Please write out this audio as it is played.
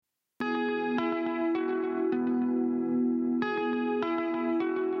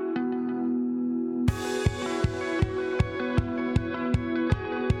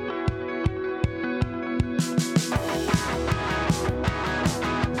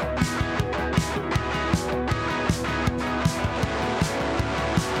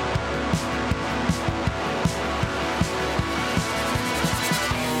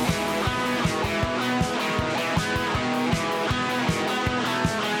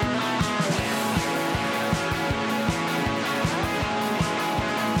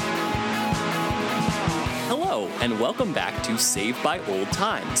and welcome back to Saved by Old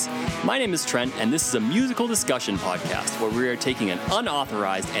Times. My name is Trent, and this is a musical discussion podcast where we are taking an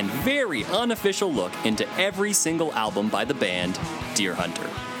unauthorized and very unofficial look into every single album by the band Deerhunter.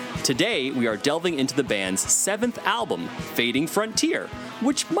 Today, we are delving into the band's 7th album, Fading Frontier,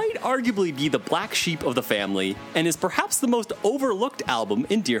 which might arguably be the black sheep of the family and is perhaps the most overlooked album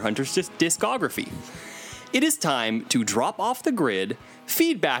in Deerhunter's discography. It is time to drop off the grid,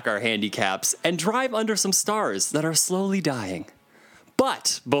 feed back our handicaps, and drive under some stars that are slowly dying.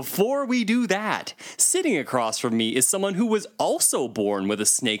 But before we do that, sitting across from me is someone who was also born with a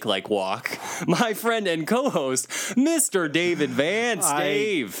snake-like walk. My friend and co-host, Mr. David Vance.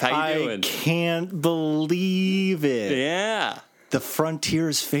 Dave, how you doing? I can't believe it. Yeah. The frontier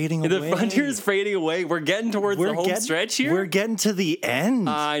is fading away. The frontier is fading away. We're getting towards the home stretch here. We're getting to the end.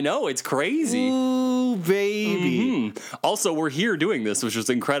 I know, it's crazy. Ooh, baby. Mm-hmm. Also, we're here doing this, which is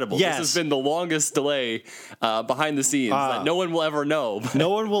incredible. Yes. This has been the longest delay behind the scenes that no one will ever know.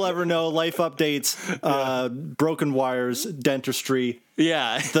 No one will ever know. Life updates, broken wires, dentistry.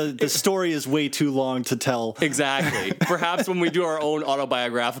 Yeah. The story is way too long to tell. Exactly. Perhaps when we do our own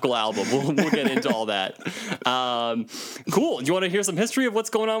autobiographical album, we'll get into all that. Cool. Do you want to hear some history of what's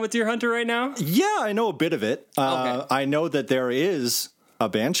going on with Deerhunter right now? Yeah, I know a bit of it. Okay. I know that there is a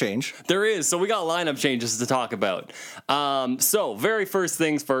band change. There is. So we got lineup changes to talk about. So very first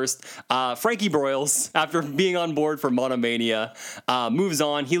things first, Frankie Broyles, after being on board for Monomania, moves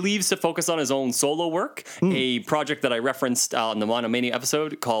on. He leaves to focus on his own solo work, a project that I referenced on the Monomania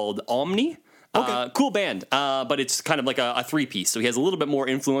episode called Omni. Okay. Cool band, but it's kind of like a three-piece, so he has a little bit more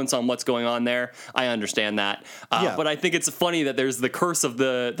influence on what's going on there. I understand that. But I think it's funny that there's the curse of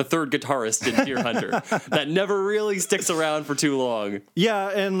the third guitarist in Deerhunter that never really sticks around for too long. Yeah,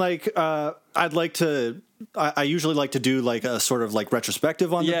 and like I'd like to... I usually like to do like a sort of like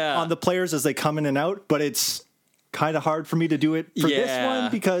retrospective on the players as they come in and out, but it's kind of hard for me to do it for this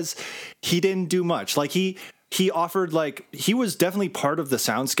one because he didn't do much. Like he offered, like, he was definitely part of the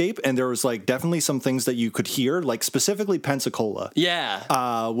soundscape, and there was, like, definitely some things that you could hear, like, specifically Pensacola.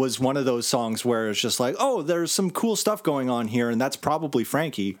 Yeah. Was one of those songs where it's just like, oh, there's some cool stuff going on here, and that's probably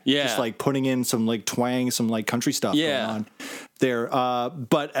Frankie. Yeah. Just, like, putting in some, like, twang, some, like, country stuff going on there.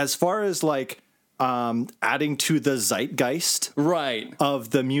 But as far as, like, adding to the zeitgeist of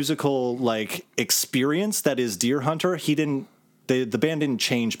the musical, like, experience that is Deerhunter, he didn't. The band didn't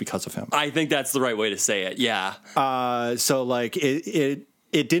change because of him. I think that's the right way to say it. Yeah. So like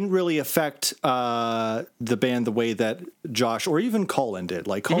it didn't really affect the band the way that Josh or even Colin did.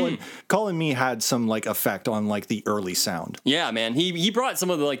 Like Colin and me had some like effect on like the early sound. Yeah, man. He brought some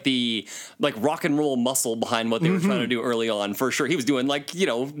of the rock and roll muscle behind what they were trying to do early on for sure. He was doing like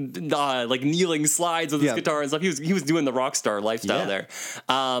like kneeling slides with his guitar and stuff. He was doing the rock star lifestyle there.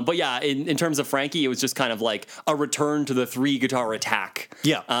 But yeah, in terms of Frankie, it was just kind of like a return to the 3 guitar attack.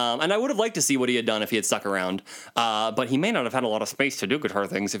 Yeah. And I would have liked to see what he had done if he had stuck around. But he may not have had a lot of space to do guitar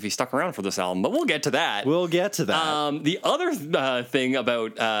things if he stuck around for this album, but we'll get to that. The other thing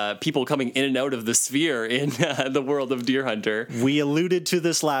about people coming in and out of the sphere in the world of Deerhunter. We alluded to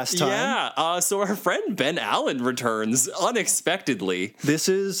this last time. Yeah. So our friend Ben Allen returns unexpectedly. This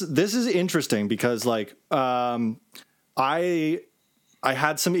is interesting because like I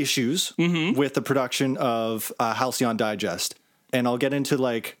had some issues with the production of Halcyon Digest, and I'll get into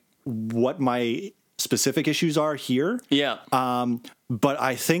like what my specific issues are here. Yeah. But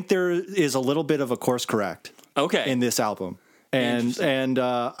I think there is a little bit of a course correct in this album. And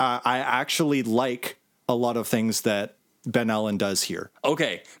I actually like a lot of things that Ben Allen does here.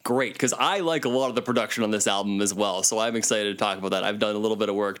 Okay, great, because I like a lot of the production on this album as well, so I'm excited to talk about that. I've done a little bit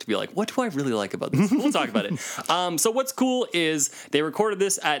of work to be like, what do I really like about this? We'll talk about it. So what's cool is they recorded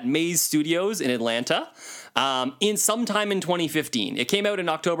this at Maze Studios in Atlanta. Sometime in 2015. It came out in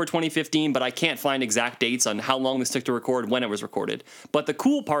October 2015, but I can't find exact dates on how long this took to record, when it was recorded. But the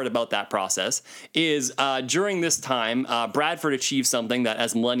cool part about that process is during this time, Bradford achieved something that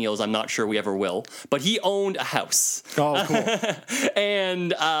as millennials, I'm not sure we ever will, but he owned a house. Oh, cool.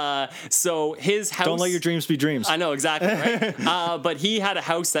 And so his house... Don't let your dreams be dreams. I know, exactly, right? But he had a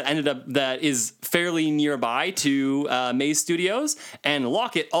house that is fairly nearby to Maze Studios, and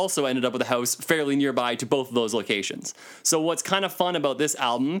Lockett also ended up with a house fairly nearby to both of those locations. So what's kind of fun about this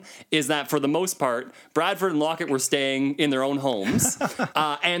album is that for the most part, Bradford and Lockett were staying in their own homes,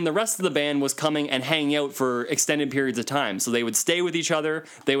 and the rest of the band was coming and hanging out for extended periods of time. So they would stay with each other,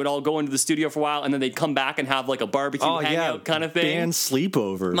 they would all go into the studio for a while, and then they'd come back and have like a barbecue hangout kind of thing. Band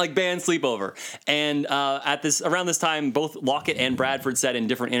sleepover. Like band sleepover. And around this time, both Lockett and Bradford said in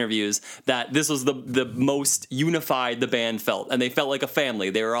different interviews that this was the most unified the band felt, and they felt like a family.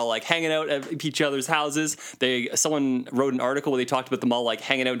 They were all like hanging out at each other's houses. Someone wrote an article where they talked about them all like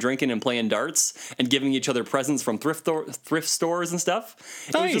hanging out, drinking, and playing darts, and giving each other presents from thrift stores and stuff.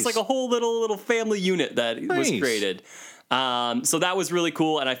 Nice. It was just like a whole little family unit that was created. So that was really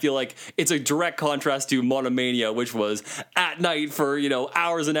cool, and I feel like it's a direct contrast to Monomania, which was at night for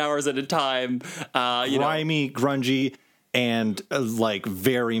hours and hours at a time. Grimy, grungy, and like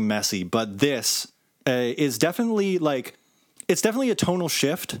very messy. But this is definitely it's definitely a tonal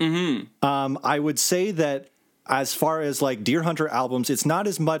shift. Mm-hmm. I would say that as far as like Deerhunter albums, it's not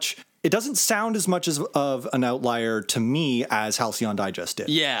as much. It doesn't sound as much of an outlier to me as Halcyon Digest did.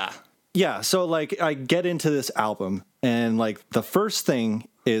 Yeah. Yeah, so like I get into this album, and like the first thing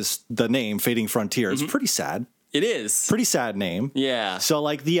is the name Fading Frontier. It's pretty sad. It is. Pretty sad name. Yeah. So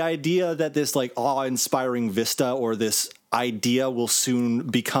like the idea that this like awe-inspiring vista or this idea will soon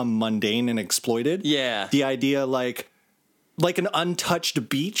become mundane and exploited. Yeah. The idea like an untouched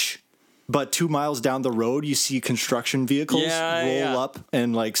beach, but 2 miles down the road you see construction vehicles roll up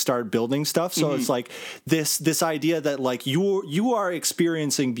and like start building stuff. So it's like this idea that like you are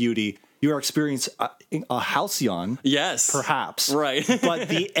experiencing beauty. You are experiencing a halcyon, yes, perhaps, right? But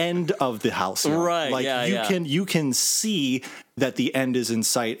the end of the halcyon, right? Like you can see that the end is in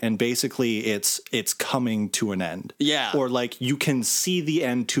sight, and basically it's coming to an end. Yeah, or like you can see the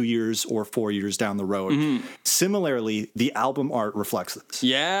end 2 years or 4 years down the road. Similarly, the album art reflects this.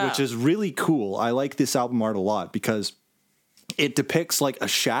 Yeah, which is really cool. I like this album art a lot because it depicts like a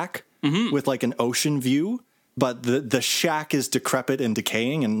shack with like an ocean view. But the shack is decrepit and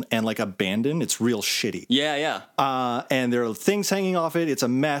decaying and like abandoned. It's real shitty. Yeah, yeah. And there are things hanging off it. It's a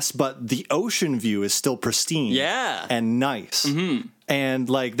mess, but the ocean view is still pristine. Yeah. And nice. Mm-hmm. And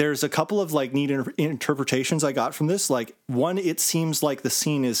like there's a couple of like neat interpretations I got from this. Like one, it seems like the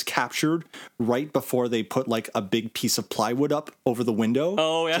scene is captured right before they put like a big piece of plywood up over the window.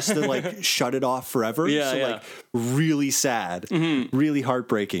 Oh, yeah. Just to like shut it off forever. Yeah, so like really sad, really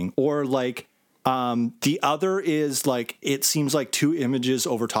heartbreaking. Or like, the other is like it seems like two images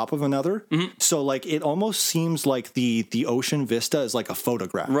over top of another. So like it almost seems like the ocean vista is like a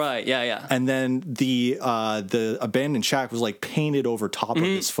photograph. Right, yeah. And then the abandoned shack was like painted over top of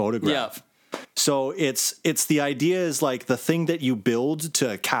this photograph. Yeah. So it's the idea is like the thing that you build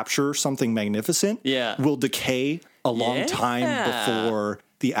to capture something magnificent will decay a long time before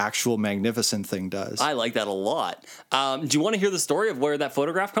the actual magnificent thing does. I like that a lot. Do you want to hear the story of where that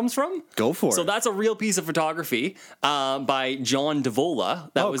photograph comes from? Go for it. So that's a real piece of photography by John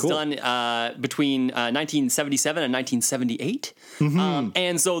Davola that was done between 1977 and 1978.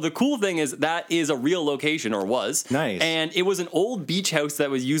 And so the cool thing is that is a real location, or was. Nice. And it was an old beach house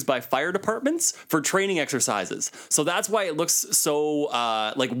that was used by fire departments for training exercises. So that's why it looks so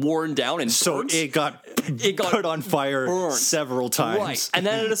like worn down and burnt. So it got put on fire several times. Right. And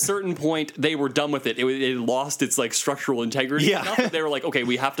then at a certain point, they were done with it. It lost its like structural integrity. Yeah. They were like, okay,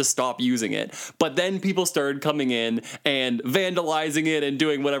 we have to stop using it. But then people started coming in and vandalizing it and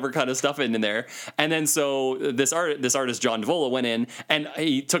doing whatever kind of stuff in there. And then so this artist John Davola went in and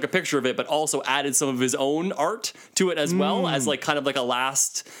he took a picture of it, but also added some of his own art to it as well as like kind of like a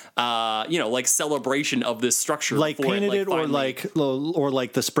last, like celebration of this structure. Like painted it, finally. or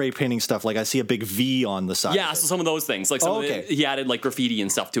like the spray painting stuff. Like I see a big V on the side. Yeah, so some of those things. Like some of it, he added like graffiti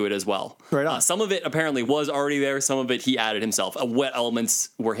and stuff to it as well. Right on. Some of it apparently was already there. Some of it he added himself. What elements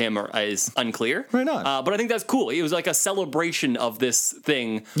were him is unclear. Right on. But I think that's cool. It was like a celebration of this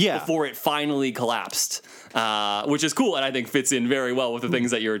thing before it finally collapsed, which is cool and I think fits in very well with the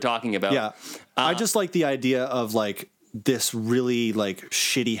things that you were talking about. Yeah. I just like the idea of like this really like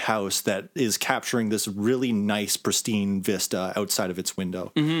shitty house that is capturing this really nice pristine vista outside of its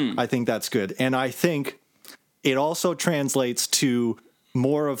window. I think that's good. And I think it also translates to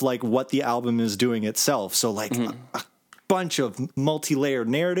more of like what the album is doing itself. So like a bunch of multi-layered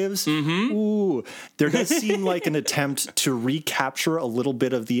narratives. Ooh, there does seem like an attempt to recapture a little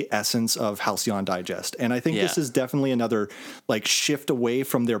bit of the essence of Halcyon Digest. And I think this is definitely another like shift away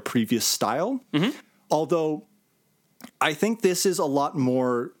from their previous style. Although I think this is a lot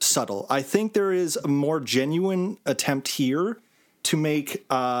more subtle. I think there is a more genuine attempt here to make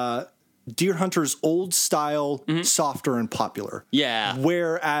Deerhunter's old style softer and popular. Yeah.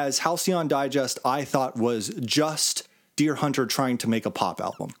 Whereas Halcyon Digest, I thought, was just Deerhunter trying to make a pop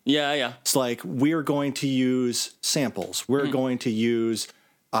album. Yeah. It's like, we're going to use samples. We're going to use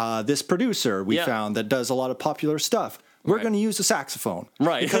this producer we found that does a lot of popular stuff. We're going to use a saxophone.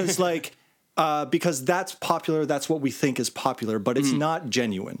 Right. Because like because that's popular. That's what we think is popular, but it's not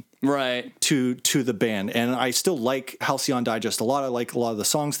genuine, right? To the band. And I still like Halcyon Digest a lot. I like a lot of the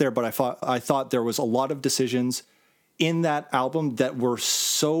songs there, but I thought there was a lot of decisions in that album that were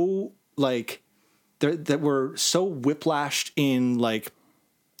so like that were so whiplashed in like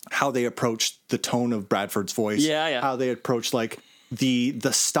how they approached the tone of Bradford's voice, how they approached like the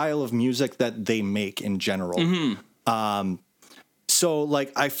style of music that they make in general. So,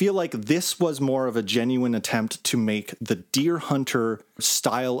 like, I feel like this was more of a genuine attempt to make the Deerhunter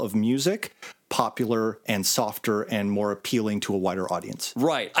style of music popular and softer and more appealing to a wider audience.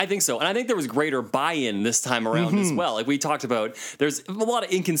 Right. I think so. And I think there was greater buy-in this time around as well. Like we talked about, there's a lot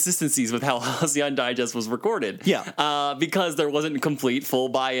of inconsistencies with how Halcyon Digest was recorded. Yeah. Because there wasn't complete full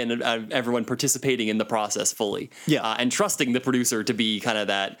buy-in of everyone participating in the process fully. Yeah. And trusting the producer to be kind of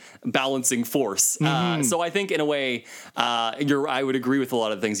that balancing force. So I think in a way, I would agree with a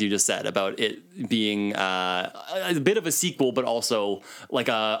lot of the things you just said about it being a bit of a sequel, but also like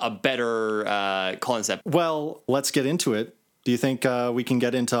a better concept. Well, let's get into it. Do you think we can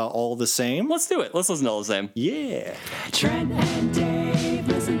get into All the Same? Let's do it. Let's listen to All the Same. Yeah. Trent and Dave,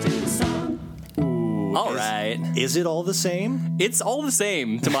 listen to the song. Ooh, all right. Is it all the same? It's all the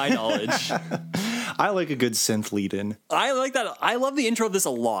same, to my knowledge. I like a good synth lead-in. I like that. I love the intro of this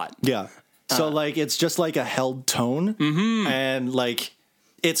a lot. Yeah. So, like, it's just like a held tone. And, like,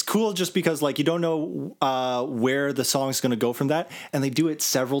 it's cool just because, like, you don't know where the song's going to go from that. And they do it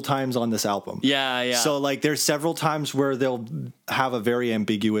several times on this album. Yeah. So, like, there's several times where they'll have a very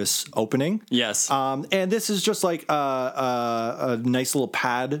ambiguous opening. Yes. And this is just, like, a nice little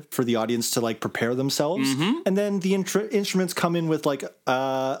pad for the audience to, like, prepare themselves. And then the instruments come in with, like,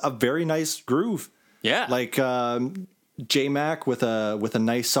 a very nice groove. Yeah. Like, J-Mac with a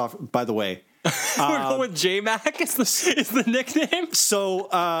nice soft... By the way... We're going with J-Mac is the nickname. So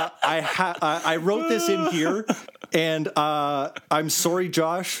I wrote this in here, and I'm sorry,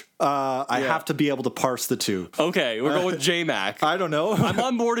 Josh. I have to be able to parse the two. Okay, we're going with J-Mac. I don't know. I'm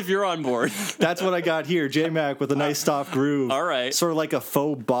on board if you're on board. That's what I got here. J-Mac with a nice soft groove. All right. Sort of like a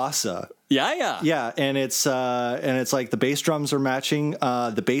faux bossa. Yeah. Yeah, and it's like the bass drums are matching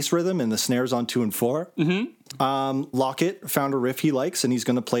the bass rhythm and the snares on 2 and 4. Lockett found a riff he likes, and he's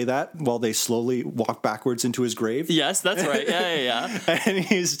going to play that while they slowly walk backwards into his grave. Yes, that's right. Yeah. and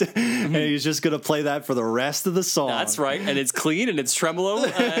he's just going to play that for the rest of the song. That's right. And it's clean and it's tremolo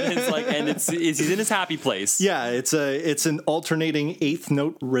and it's like he's in his happy place. Yeah, it's an alternating 8th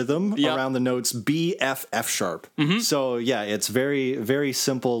note rhythm around the notes B, F, F sharp. So yeah, it's very, very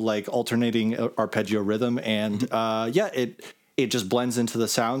simple, like alternating arpeggio rhythm, and it just blends into the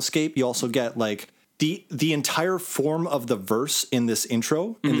soundscape. You also get like the entire form of the verse in this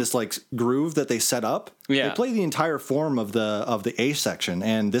intro, in this like groove that they set up. Yeah. They play the entire form of the A section,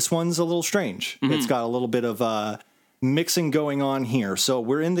 and this one's a little strange. It's got a little bit of mixing going on here. So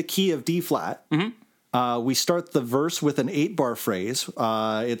we're in the key of D flat. We start the verse with an 8-bar phrase.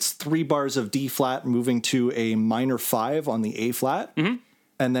 It's 3 bars of D flat moving to a minor 5 on the A flat.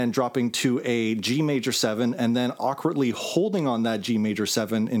 And then dropping to a G major 7, and then awkwardly holding on that G major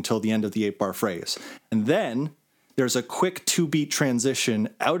 7 until the end of the 8-bar phrase. And then there's a quick 2-beat transition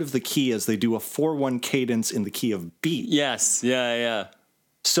out of the key as they do a 4/1 cadence in the key of B. Yes. Yeah.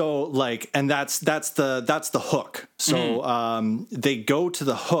 So like, and that's the hook. So they go to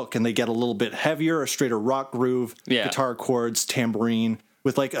the hook and they get a little bit heavier, a straighter rock groove, guitar chords, tambourine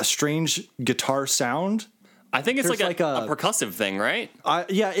with like a strange guitar sound. I think it's like a percussive thing, right?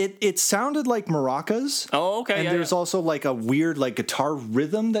 It sounded like maracas. Oh, okay. And there's also like a weird like guitar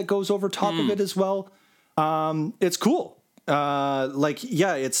rhythm that goes over top of it as well. It's cool.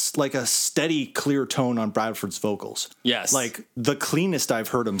 It's like a steady, clear tone on Bradford's vocals. Yes. Like the cleanest I've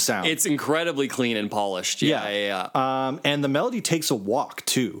heard him sound. It's incredibly clean and polished. Yeah. And the melody takes a walk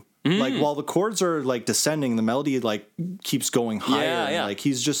too. Like while the chords are like descending, the melody like keeps going higher. And, like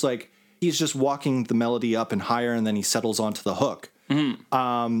he's just walking the melody up and higher, and then he settles onto the hook. And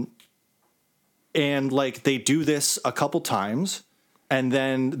like they do this a couple times, and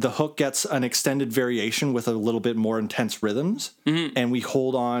then the hook gets an extended variation with a little bit more intense rhythms, and we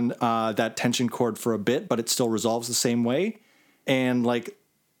hold on that tension chord for a bit, but it still resolves the same way. And like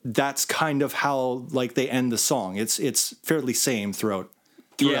that's kind of how like they end the song. It's fairly same throughout.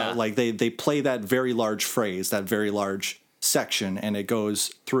 Yeah. Like they play that very large phrase, that very large section, and it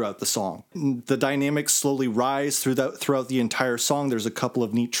goes throughout the song. The dynamics slowly rise throughout the entire song. There's a couple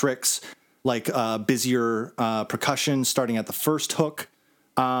of neat tricks, like busier percussion starting at the first hook,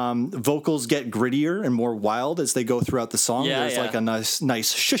 Vocals get grittier and more wild as they go throughout the song. There's like a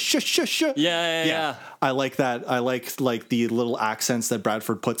nice sh. Yeah. I like that. I like the little accents that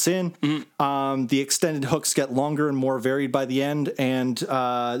Bradford puts in. The extended hooks get longer and more varied by the end, and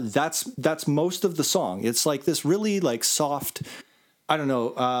that's most of the song. It's like this really like soft. I don't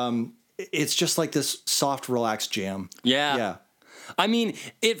know. It's just like this soft, relaxed jam. Yeah. I mean,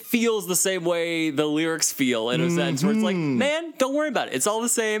 it feels the same way the lyrics feel in a sense where it's like, man, don't worry about it. It's all the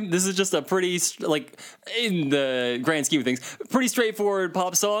same. This is just a pretty, like, in the grand scheme of things, pretty straightforward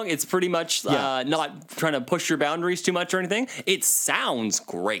pop song. It's pretty much not trying to push your boundaries too much or anything. It sounds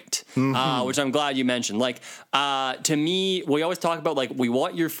great, which I'm glad you mentioned. Like, to me, we always talk about, like, we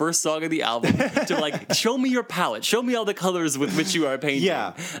want your first song of the album to, like, show me your palette. Show me all the colors with which you are painting.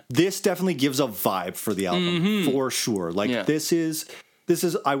 Yeah, this definitely gives a vibe for the album, for sure. Like, this is,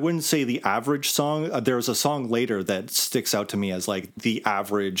 I wouldn't say the average song. There's a song later that sticks out to me as like the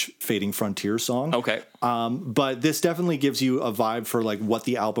average Fading Frontier song. Okay. But this definitely gives you a vibe for like what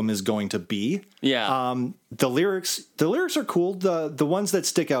the album is going to be. Yeah. The lyrics are cool. The ones that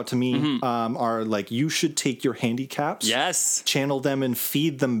stick out to me are like, you should take your handicaps, channel them and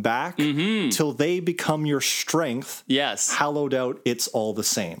feed them back till they become your strength. Yes. Hollowed out, it's all the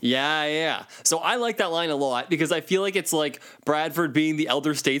same. Yeah. So I like that line a lot because I feel like it's like Bradford being the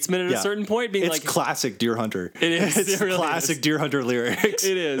elder statesman at a certain point. Being it's like classic Deerhunter. It is. It's it really classic is. Deerhunter lyrics.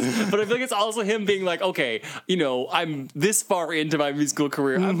 It is. But I feel like it's also him being like, okay, you know, I'm this far into my musical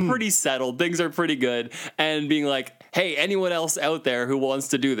career. I'm pretty settled. Things are pretty good. And being like, hey, anyone else out there who wants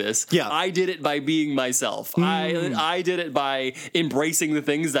to do this, I did it by being myself. I did it by embracing the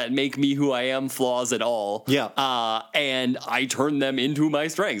things that make me who I am, flaws and all. And I turned them into my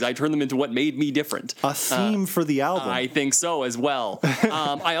strengths. I turned them into what made me different. A theme for the album. I think so as well.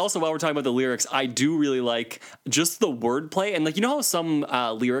 I also, while we're talking about the lyrics, I do really like just the wordplay. And like, you know how some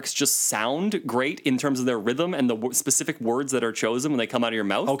lyrics just sound great in terms of their rhythm and the specific words that are chosen when they come out of your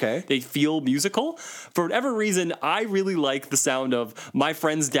mouth? Okay. They feel musical. For whatever reason, I really like the sound of my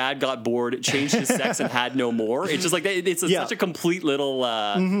friend's dad got bored, changed his sex, and had no more. It's just like, it's such a complete little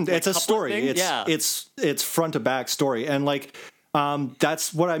like it's a story. Thing. It's front to back story. And like,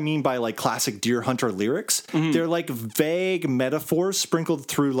 that's what I mean by like classic Deerhunter lyrics. They're like vague metaphors sprinkled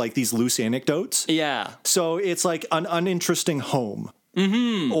through like these loose anecdotes. Yeah. So it's like an uninteresting home,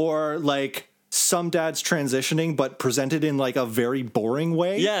 or like some dad's transitioning, but presented in like a very boring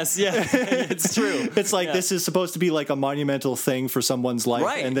way. Yes, it's true. It's like this is supposed to be like a monumental thing for someone's life,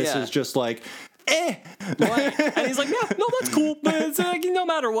 right, and this is just like, Right. And he's like, no, that's cool. But it's like, no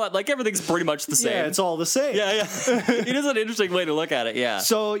matter what, like everything's pretty much the same. Yeah, it's all the same. Yeah. It is an interesting way to look at it, yeah.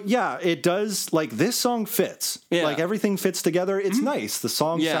 So, yeah, it does, like, this song fits. Yeah. Like, everything fits together. It's nice. The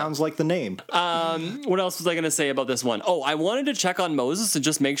song sounds like the name. What else was I going to say about this one? Oh, I wanted to check on Moses and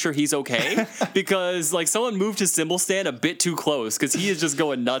just make sure he's okay. Because, like, someone moved his cymbal stand a bit too close because he is just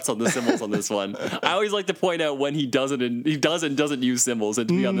going nuts on the cymbals on this one. I always like to point out when he doesn't use cymbals. And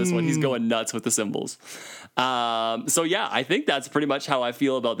to be on this one, he's going nuts with the cymbals. So yeah, I think that's pretty much how I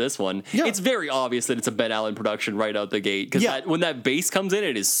feel about this one. Yeah. It's very obvious that it's a Ben Allen production right out the gate because when that bass comes in,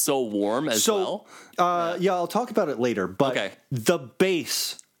 it is so warm as well. I'll talk about it later, but the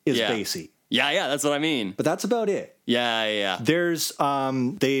bass is bassy. Yeah, that's what I mean. But that's about it. Yeah. There's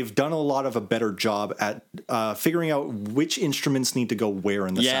they've done a lot of a better job at figuring out which instruments need to go where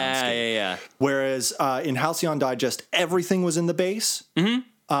in the soundscape. Yeah. Whereas in Halcyon Digest, everything was in the bass.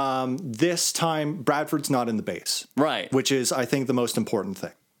 This time, Bradford's not in the bass. Right. Which is, I think, the most important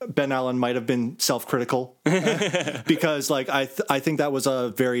thing. Ben Allen might have been self-critical because, like, I think that was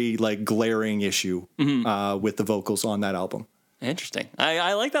a very, like, glaring issue with the vocals on that album. Interesting.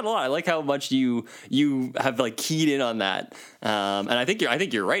 I like that a lot. I like how much you have like keyed in on that. And I think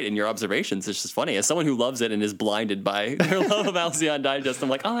you're right in your observations. It's just funny. As someone who loves it and is blinded by their love of Halcyon Digest, I'm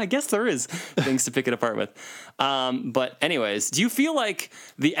like, I guess there is things to pick it apart with. But anyways, do you feel like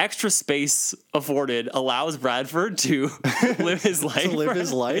the extra space afforded allows Bradford to live his life?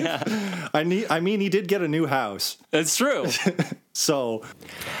 His life? Yeah. I mean, he did get a new house. That's true. So,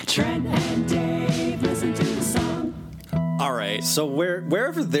 Trent and Dave, listen to the song. All right. So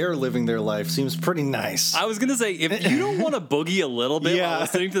wherever they're living their life seems pretty nice. I was going to say, if you don't want to boogie a little bit while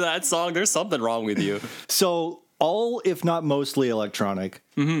listening to that song, there's something wrong with you. So all, if not mostly electronic,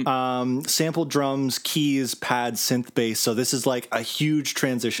 sample drums, keys, pads, synth bass. So this is like a huge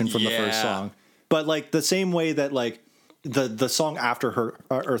transition from the first song. But like the same way that like the song after her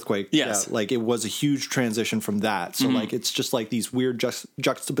Earthquake, like it was a huge transition from that. So like it's just like these weird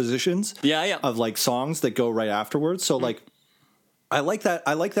juxtapositions of like songs that go right afterwards. So like I like that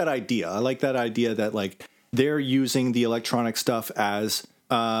idea. I like that idea that like they're using the electronic stuff as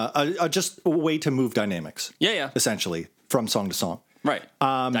just a way to move dynamics. Yeah. Essentially, from song to song. Right.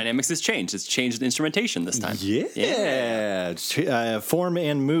 Dynamics has changed. It's changed the instrumentation this time. Yeah. Form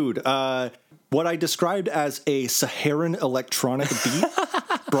and mood. What I described as a Saharan electronic beat.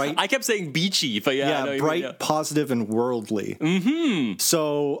 Bright. I kept saying beachy, but yeah. Bright, positive, and worldly. Mm-hmm.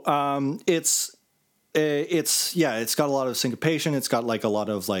 So it's got a lot of syncopation. It's got like a lot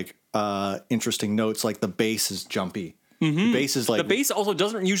of like interesting notes. Like the bass is jumpy. Mm-hmm. The bass is like the bass also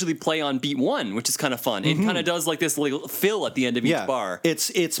doesn't usually play on beat one, which is kind of fun. It kind of does like this little fill at the end of each bar.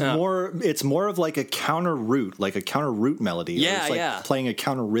 It's more of like a counter root melody. Yeah, it's like playing a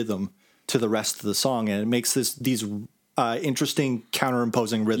counter rhythm to the rest of the song, and it makes these interesting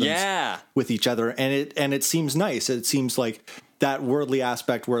counter-imposing rhythms with each other, and it seems nice. It seems like that worldly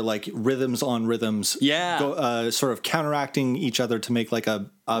aspect where like rhythms on rhythms go, sort of counteracting each other to make like a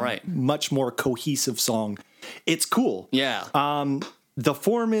much more cohesive song. It's cool. Yeah. The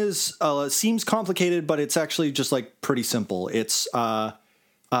form is seems complicated, but it's actually just like pretty simple. It's the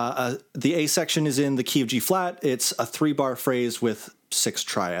A section is in the key of G flat. It's a 3-bar phrase with 6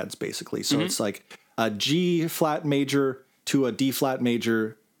 triads basically. So it's like a G flat major to a D flat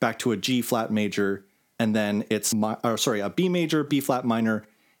major back to a G flat major, and then it's a B major, B flat minor,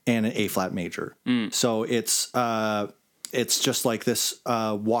 and an A flat major. So it's just like this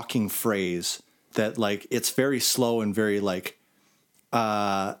walking phrase that like it's very slow and very like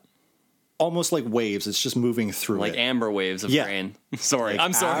almost like waves. It's just moving through like amber waves of rain. Sorry, like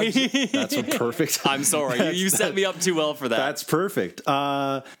I'm sorry. That's perfect. I'm sorry. You set me up too well for that. That's perfect.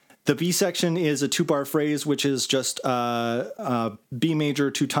 The B section is a 2-bar phrase, which is just B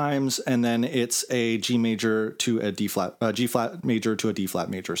major 2 times, and then it's a G major to a D flat, G flat major to a D flat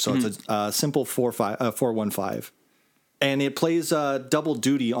major. So it's a simple 4-1-5. And it plays double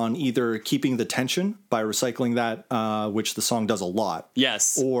duty on either keeping the tension by recycling that, which the song does a lot.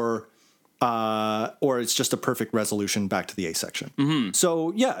 Yes. Or it's just a perfect resolution back to the A section. Mm-hmm.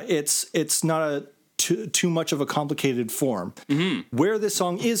 So yeah, it's not too much of a complicated form. Mm-hmm. Where this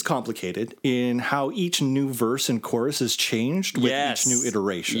song is complicated in how each new verse and chorus is changed with each new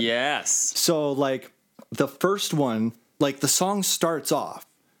iteration. Yes. So like the first one, like the song starts off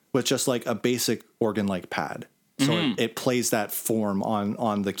with just like a basic organ-like pad. So it plays that form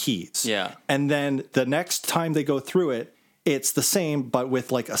on the keys. Yeah. And then the next time they go through it, it's the same, but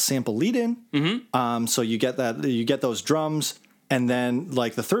with like a sample lead in. Mm-hmm. So you get those drums. And then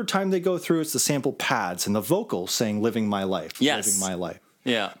like the third time they go through, it's the sample pads and the vocals saying living my life, living my life.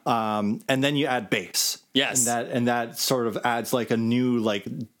 Yeah. And then you add bass. Yes. And that sort of adds like a new like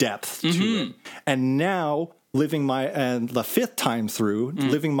depth to it. And now the fifth time through,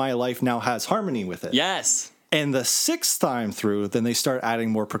 living my life now has harmony with it. Yes. And the 6th time through, then they start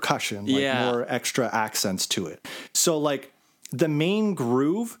adding more percussion, like more extra accents to it. So like the main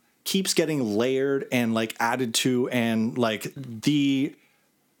groove keeps getting layered and like added to, and like the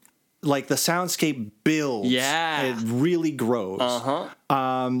soundscape builds. Yeah. It really grows.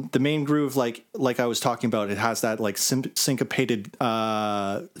 The main groove, like I was talking about, it has that like syncopated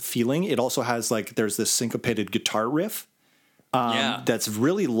feeling. It also has like, there's this syncopated guitar riff that's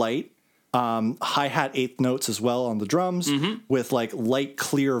really light. Hi-hat 8th notes as well on the drums with like light,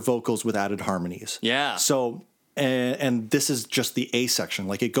 clear vocals with added harmonies. Yeah. So, and this is just the A section.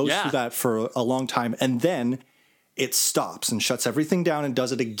 Like it goes through that for a long time, and then it stops and shuts everything down and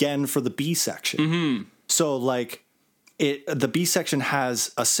does it again for the B section. So like the B section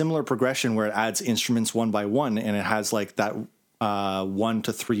has a similar progression where it adds instruments one by one, and it has like that 1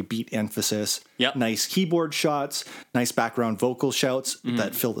 to 3 beat emphasis, nice keyboard shots, nice background vocal shouts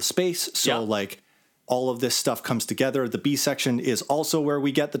that fill the space. So like all of this stuff comes together. The B section is also where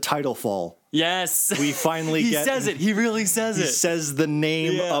we get the title fall. Yes. We finally he says it. He really says it. He says the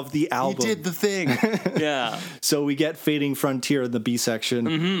name of the album. He did the thing. Yeah. So we get Fading Frontier in the B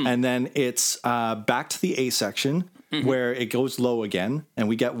section, and then it's back to the A section where it goes low again, and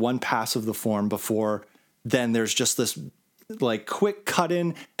we get one pass of the form before then there's just this like quick cut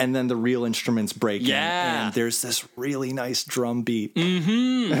in, and then the real instruments break in, and there's this really nice drum beat.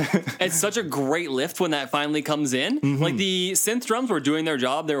 It's such a great lift when that finally comes in. Like the synth drums were doing their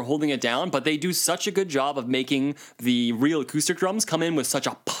job, they were holding it down, but they do such a good job of making the real acoustic drums come in with such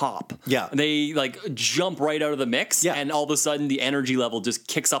a pop. They like jump right out of the mix, and all of a sudden the energy level just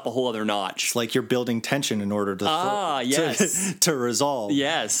kicks up a whole other notch. It's like you're building tension in order to to resolve.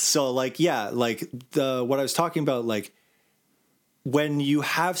 Yes. So like like what I was talking about, like when you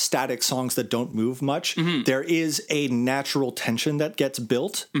have static songs that don't move much, there is a natural tension that gets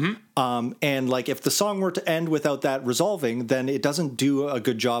built. And like if the song were to end without that resolving, then it doesn't do a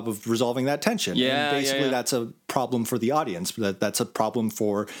good job of resolving that tension. Yeah, and basically that's a problem for the audience. That's a problem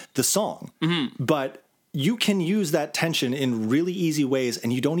for the song. But you can use that tension in really easy ways,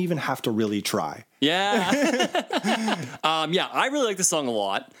 and you don't even have to really try. Yeah. I really like this song a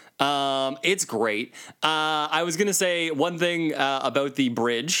lot. It's great. I was going to say one thing about the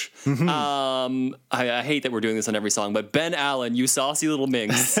bridge. I hate that we're doing this on every song, but Ben Allen, you saucy little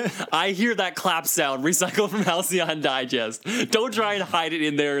minx. I hear that clap sound recycled from Halcyon Digest. Don't try and hide it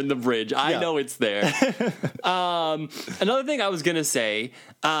in there in the bridge. I know it's there. Another thing I was going to say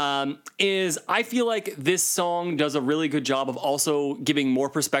is I feel like this song does a really good job of also giving more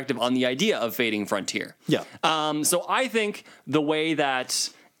perspective on the idea of fading frontier. Yeah. So I think the way that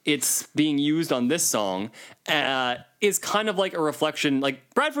it's being used on this song is kind of like a reflection.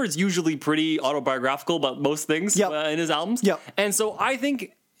 Like Bradford's usually pretty autobiographical about most things in his albums. And so I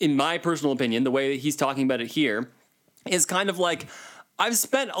think, in my personal opinion, the way that he's talking about it here is kind of like, I've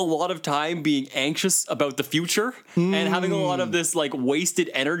spent a lot of time being anxious about the future and having a lot of this like wasted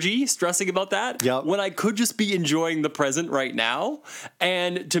energy stressing about that when I could just be enjoying the present right now.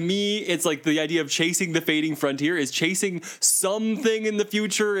 And to me, it's like the idea of chasing the fading frontier is chasing something in the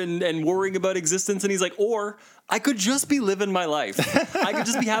future and worrying about existence. And he's like, or I could just be living my life. I could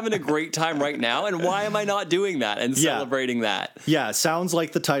just be having a great time right now. And why am I not doing that and celebrating that? Yeah, sounds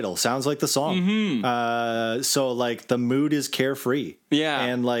like the title. Sounds like the song. So like the mood is carefree. Yeah.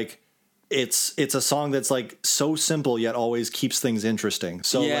 And like it's a song that's like so simple yet always keeps things interesting.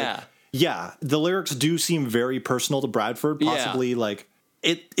 So the lyrics do seem very personal to Bradford, possibly like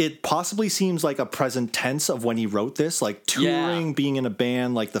it possibly seems like a present tense of when he wrote this, like touring, being in a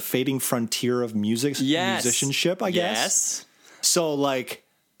band, like the fading frontier of musicianship, I guess. So like,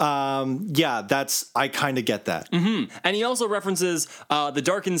 I kind of get that. And he also references the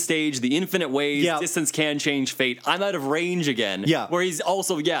darkened stage, the infinite ways, distance can change fate. I'm out of range again. Where he's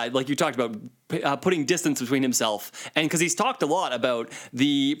also, like you talked about, putting distance between himself. And because he's talked a lot about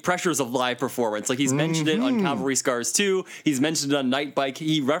the pressures of live performance. Like he's mentioned it on Cavalry Scars 2. He's mentioned it on Night Bike.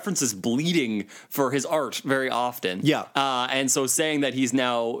 He references bleeding for his art very often. And so saying that he's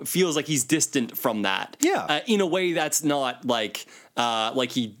now feels like he's distant from that. In a way that's not like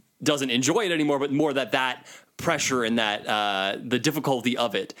he doesn't enjoy it anymore, but more that pressure and that the difficulty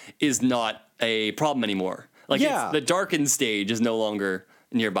of it is not a problem anymore. Like it's, the darkened stage is no longer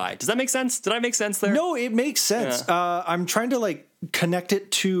nearby. Does that make sense? Did I make sense there? No, it makes sense. I'm trying to like connect it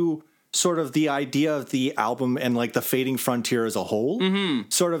to sort of the idea of the album and like the fading frontier as a whole.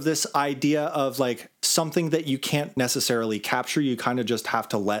 Sort of this idea of like something that you can't necessarily capture. You kind of just have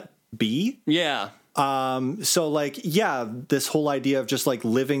to let be. So like, this whole idea of just like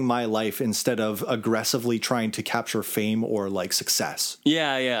living my life instead of aggressively trying to capture fame or like success.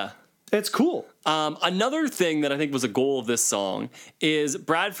 It's cool. Another thing that I think was a goal of this song is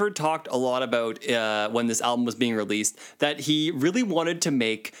Bradford talked a lot about when this album was being released that he really wanted to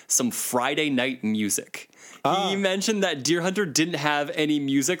make some Friday night music. He mentioned that Deerhunter didn't have any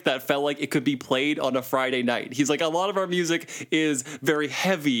music that felt like it could be played on a Friday night. He's like, a lot of our music is very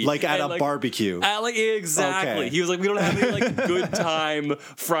heavy. Like at a barbecue. Exactly. Okay. He was like, we don't have any like good time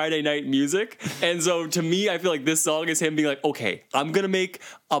Friday night music. And so to me, I feel like this song is him being like, okay, I'm going to make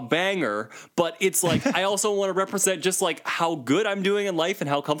a banger, but it's like, I also want to represent just like how good I'm doing in life and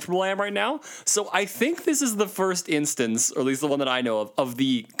how comfortable I am right now. So I think this is the first instance, or at least the one that I know of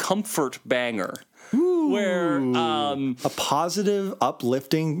the comfort banger. Where a positive,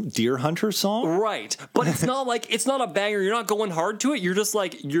 uplifting Deerhunter song, right? But it's not like it's not a banger. You're not going hard to it. You're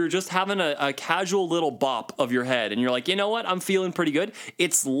just having a casual little bop of your head, and you're like, you know what? I'm feeling pretty good.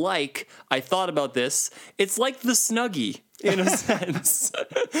 It's like I thought about this. It's like the Snuggie. In a sense,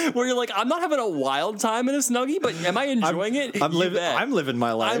 where you're like, I'm not having a wild time in a Snuggie, but am I enjoying it? I'm living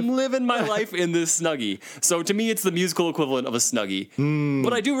my life. I'm living my life in this Snuggie. So to me, it's the musical equivalent of a Snuggie.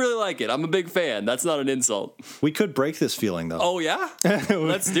 But I do really like it. I'm a big fan. That's not an insult. We could break this feeling, though. Oh, yeah?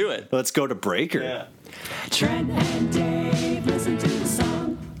 Let's do it. Let's go to Breaker. Yeah. Trent and Dave, listen to the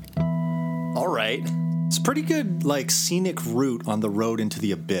song. All right. It's a pretty good, like, scenic route on the road into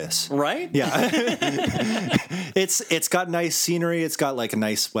the abyss. Right? Yeah. It's got nice scenery. It's got, like, a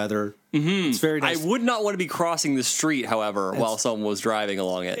nice weather. It's very nice. I would not want to be crossing the street, however, while someone was driving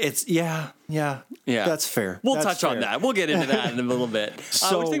along it. It's, yeah. That's fair. We'll touch on that. We'll get into that in a little bit.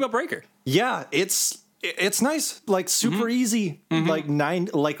 So, what do you think about Breaker? Yeah, it's It's nice, like super easy, like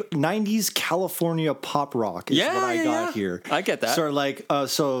 90s California pop rock is what I got here. I get that. So like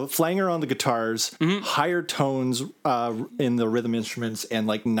so flanger on the guitars, higher tones in the rhythm instruments, and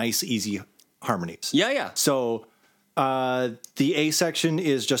like nice easy harmonies. Yeah. So the A section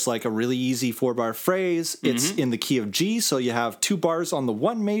is just like a really easy 4-bar phrase. It's in the key of G, so you have 2 bars on the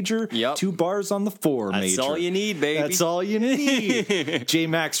 1 major, 2 bars on the 4 major. That's all you need, baby. That's all you need.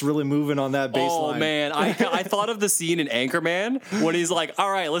 J-Max really moving on that bass line. Oh, man. I thought of the scene in Anchorman when he's like,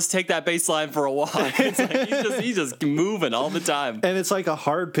 all right, let's take that bass line for a walk. It's like he's just moving all the time. And it's like a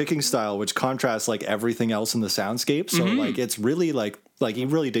hard picking style, which contrasts like everything else in the soundscape. So like it's really like he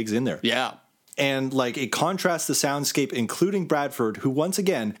really digs in there. Yeah. And like it contrasts the soundscape, including Bradford, who once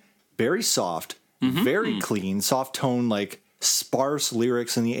again, very soft, very clean, soft tone, like sparse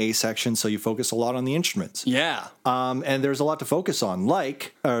lyrics in the A section. So you focus a lot on the instruments. Yeah. And there's a lot to focus on,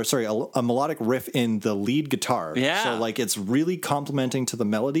 like, a melodic riff in the lead guitar. Yeah. So like it's really complementing to the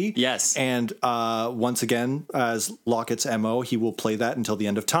melody. Yes. And once again, as Lockett's MO, he will play that until the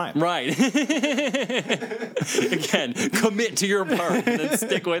end of time. Right. Again, commit to your part and then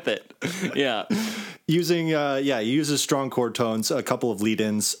stick with it. Yeah. Using, he uses strong chord tones, a couple of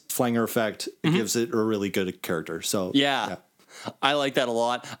lead-ins, flanger effect. It gives it a really good character. So yeah. I like that a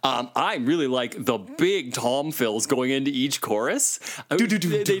lot. I really like the big tom fills going into each chorus. They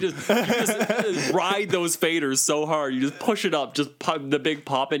just ride those faders so hard. You just push it up, just pop the big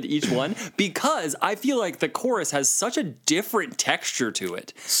pop into each one, because I feel like the chorus has such a different texture to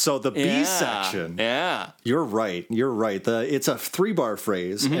it. So the B section. Yeah. You're right. It's a 3-bar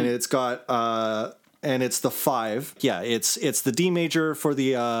phrase, and it's got and it's the 5. Yeah, it's the D major for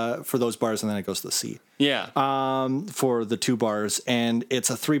the for those bars, and then it goes to the C. Yeah. For the 2 bars, and it's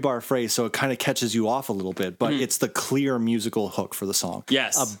a 3-bar phrase, so it kind of catches you off a little bit, but it's the clear musical hook for the song.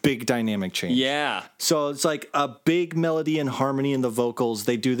 Yes. A big dynamic change. Yeah. So it's like a big melody and harmony in the vocals.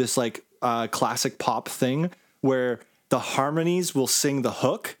 They do this like classic pop thing where the harmonies will sing the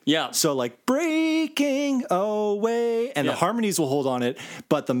hook. Yeah. So like breaking away, and the harmonies will hold on it,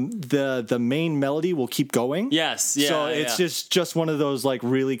 but the main melody will keep going. Yes. Yeah. So it's just one of those like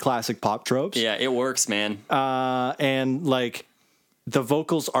really classic pop tropes. Yeah, it works, man. And like the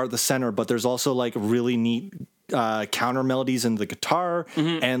vocals are the center, but there's also like really neat counter melodies in the guitar,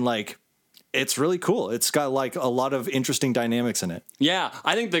 and like it's really cool. It's got like a lot of interesting dynamics in it. Yeah,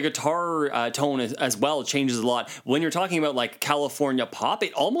 I think the guitar tone as well changes a lot. When you're talking about like California pop,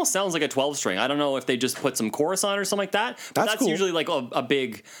 it almost sounds like a 12-string. I don't know if they just put some chorus on or something like that. But that's cool. Usually like a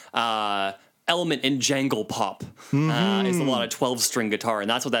big element in jangle pop. It's a lot of 12-string guitar, and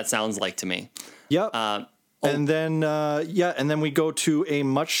that's what that sounds like to me. Yep. And then we go to a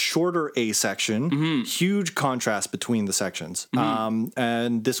much shorter A section. Huge contrast between the sections.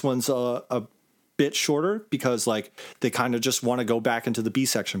 And this one's a bit shorter because like they kind of just want to go back into the B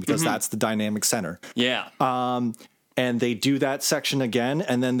section because that's the dynamic center. Yeah. And they do that section again,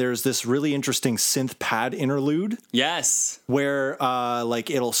 and then there's this really interesting synth pad interlude. Yes. Where like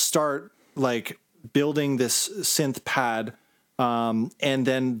it'll start like building this synth pad. And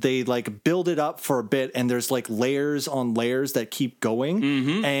then they like build it up for a bit, and there's like layers on layers that keep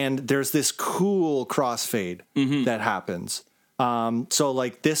going, and there's this cool crossfade that happens. So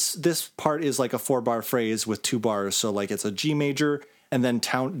like this part is like a 4-bar phrase with 2 bars, so like it's a G major and then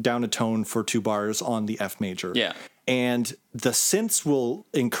down a tone for 2 bars on the F major. Yeah. And the synths will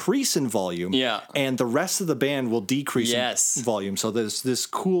increase in volume, and the rest of the band will decrease in volume. So there's this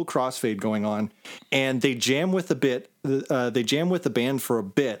cool crossfade going on, and they jam with the band for a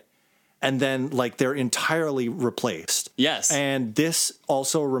bit, and then like they're entirely replaced. Yes. And this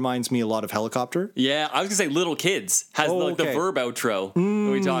also reminds me a lot of Helicopter. Yeah, I was gonna say Little Kids has the verb outro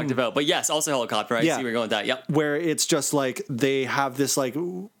that we talked about, but yes, also Helicopter. I see where you're going with that. Yep. Where it's just like they have this like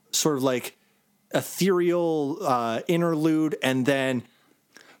sort of like ethereal interlude, and then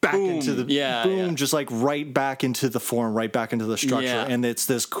back into the just like right back into the form, right back into the structure, and it's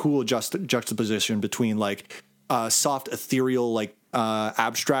this cool juxtaposition between like soft ethereal like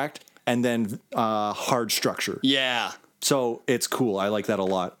abstract and then hard structure. Yeah, so it's cool. I like that a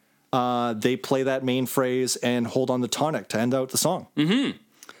lot. They play that main phrase and hold on the tonic to end out the song.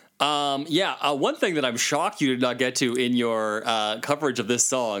 One thing that I'm shocked you did not get to in your coverage of this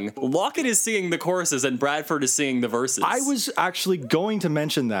song, Lockett is singing the choruses and Bradford is singing the verses. I was actually going to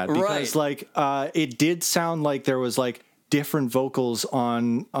mention that because like it did sound like there was like different vocals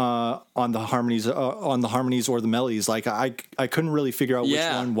on the harmonies or the melodies. Like I couldn't really figure out which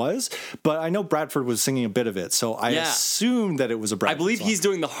one was, but I know Bradford was singing a bit of it, so I assumed that it was a Bradford I believe song. he's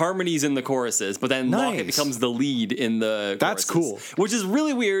doing the harmonies in the choruses, but then Lockett becomes the lead in the That's choruses, cool. which is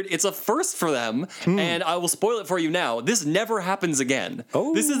really weird. It's a first for them, and I will spoil it for you now. This never happens again.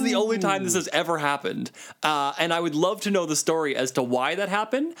 Oh. This is the only time this has ever happened, and I would love to know the story as to why that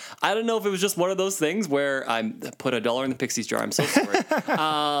happened. I don't know if it was just one of those things where I put $1 in the Pixies jar. I'm so sorry.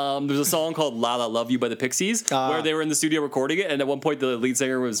 There's a song called La La Love You by the Pixies where they were in the studio recording it, and at one point the lead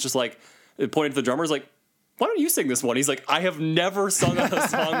singer was just like pointing to the drummers like, why don't you sing this one? He's like, I have never sung a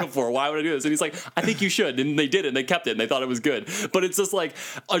song before. Why would I do this? And he's like, I think you should. And they did it, and they kept it, and they thought it was good. But it's just like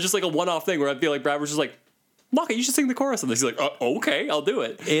a one-off thing where I feel like Brad was just like, Lockett, you should sing the chorus. And he's like, okay, I'll do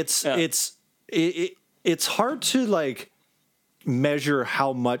it. It's hard to like measure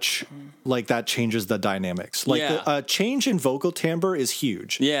how much like that changes the dynamics. Like a change in vocal timbre is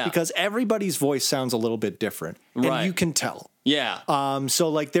huge. Yeah. Because everybody's voice sounds a little bit different. Right. And you can tell. Yeah. So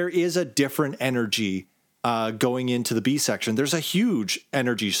like there is a different energy going into the B section. There's a huge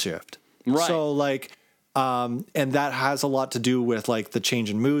energy shift. Right. So like and that has a lot to do with like the change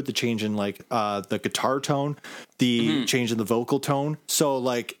in mood, the change in like the guitar tone, the change in the vocal tone. So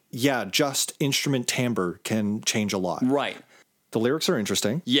like just instrument timbre can change a lot. Right. The lyrics are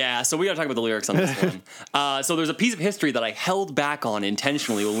interesting. Yeah, so we got to talk about the lyrics on this one. So there's a piece of history that I held back on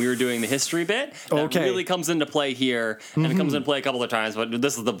intentionally when we were doing the history bit that really comes into play here, and it comes into play a couple of times, but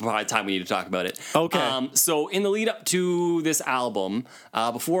this is the time we need to talk about it. Okay. So in the lead up to this album,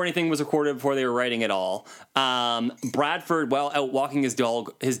 before anything was recorded, before they were writing it all, Bradford, while out walking his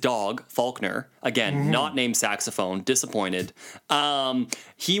dog, Faulkner, again, not named Saxophone, disappointed,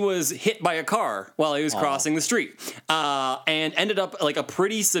 he was hit by a car while he was crossing the street, and ended up like a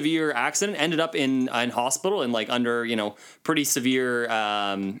pretty severe accident, ended up in hospital and like under, pretty severe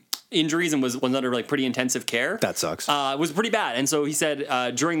injuries and was under like pretty intensive care. That sucks. It was pretty bad. And so he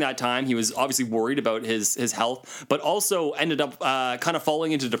said during that time he was obviously worried about his health, but also ended up kind of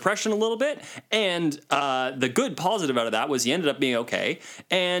falling into depression a little bit. And the good positive out of that was he ended up being okay.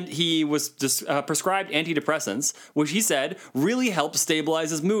 And he was just prescribed antidepressants, which he said really helped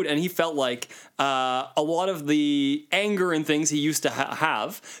stabilize his mood. And he felt like a lot of the anger and things he used to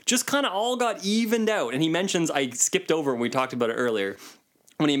have just kind of all got evened out. And he mentions, I skipped over when we talked about it earlier,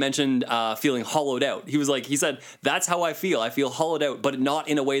 when he mentioned feeling hollowed out. He said, that's how I feel. I feel hollowed out, but not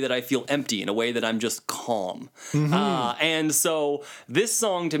in a way that I feel empty, in a way that I'm just calm. And so this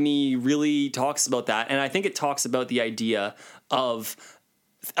song to me really talks about that. And I think it talks about the idea of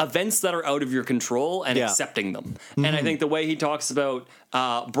events that are out of your control and accepting them. And I think the way he talks about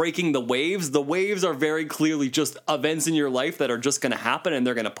breaking the waves are very clearly just events in your life that are just going to happen, and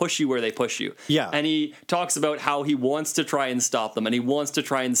they're going to push you where they push you. Yeah. And he talks about how he wants to try and stop them, and he wants to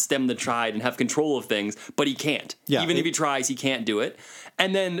try and stem the tide and have control of things, but he can't. Yeah. Even if he tries, he can't do it.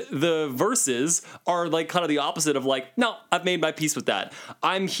 And then the verses are like kind of the opposite of like, no, I've made my peace with that.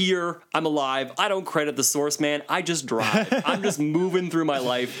 I'm here. I'm alive. I don't credit the source, man. I just drive. I'm just moving through my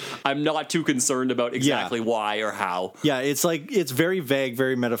life. I'm not too concerned about exactly why or how. Yeah, it's like, it's very vague,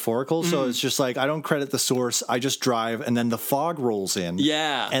 very metaphorical. So it's just like, I don't credit the source. I just drive. And then the fog rolls in.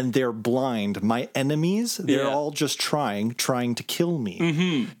 Yeah. And they're blind. My enemies, they're all just trying to kill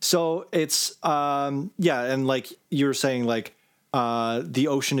me. So it's, and like you were saying, like, the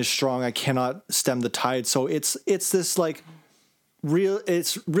ocean is strong. I cannot stem the tide. So it's this like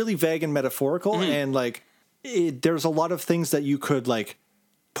it's really vague and metaphorical. And like, there's a lot of things that you could like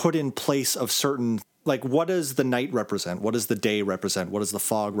put in place of certain, like, what does the night represent? What does the day represent? What does the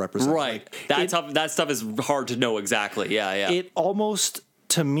fog represent? Right. Like, that stuff is hard to know exactly. Yeah. It almost,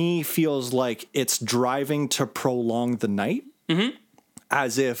 to me, feels like it's driving to prolong the night.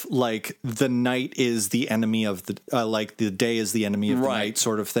 As if like the night is the enemy of the like the day is the enemy of the night,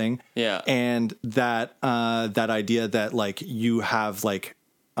 sort of thing. Yeah. And that that idea that like you have like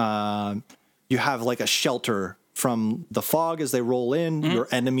a shelter from the fog as they roll in. Your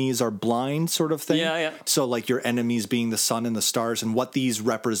enemies are blind, sort of thing. Yeah. So like your enemies being the sun and the stars, and what these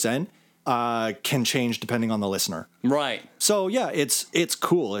represent can change depending on the listener. Right. So yeah, it's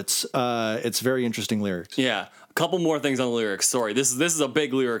cool. It's very interesting lyrics. Yeah. A couple more things on the lyrics. Sorry, this is a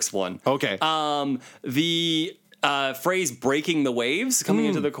big lyrics one. Okay. The phrase "breaking the waves" coming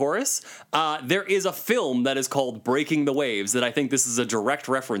into the chorus. There is a film that is called "Breaking the Waves" that I think this is a direct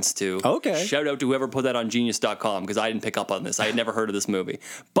reference to. Okay. Shout out to whoever put that on Genius.com, because I didn't pick up on this. I had never heard of this movie,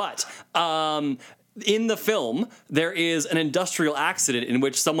 but in the film, there is an industrial accident in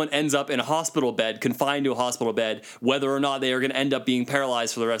which someone ends up in a hospital bed, confined to a hospital bed. Whether or not they are going to end up being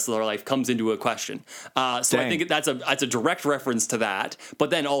paralyzed for the rest of their life comes into a question. So I think that's a direct reference to that, but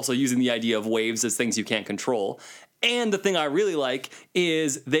then also using the idea of waves as things you can't control. And the thing I really like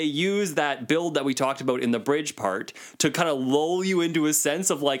is they use that build that we talked about in the bridge part to kind of lull you into a sense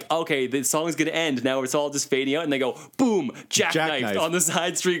of like, okay, the song's going to end. Now it's all just fading out. And they go, boom, jackknifed on the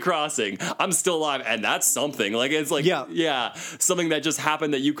side street crossing. I'm still alive. And that's something. Like, it's like, something that just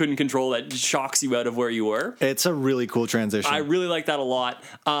happened that you couldn't control that shocks you out of where you were. It's a really cool transition. I really like that a lot.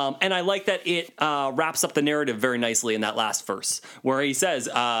 And I like that it wraps up the narrative very nicely in that last verse where he says,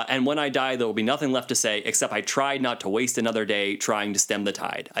 and when I die, there will be nothing left to say except I tried not to waste another day trying to stem the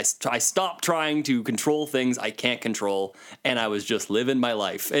tide. I stopped trying to control things I can't control, and I was just living my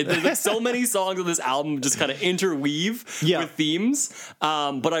life. There's like so many songs on this album just kind of interweave with themes,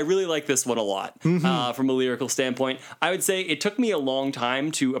 but I really like this one a lot from a lyrical standpoint. I would say it took me a long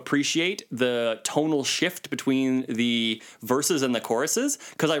time to appreciate the tonal shift between the verses and the choruses,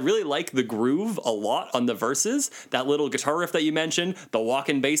 because I really like the groove a lot on the verses. That little guitar riff that you mentioned, the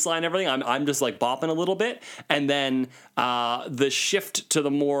walk-in bass line, everything, I'm just like bopping a little bit, and then the shift to the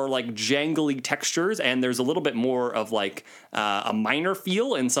more like jangly textures, and there's a little bit more of like a minor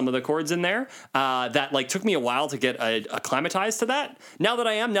feel in some of the chords in there that like took me a while to get acclimatized to that. Now that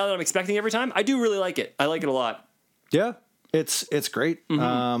I'm expecting every time, I do really like it. I like it a lot. Yeah, it's great.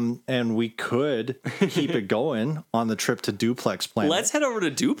 And we could keep it going on the trip to Duplex Planet. Let's head over to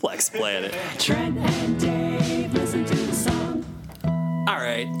Duplex Planet. Trent and Dave, listen to the song. All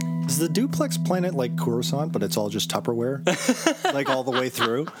right. Is the Duplex Planet like Coruscant, but it's all just Tupperware? Like all the way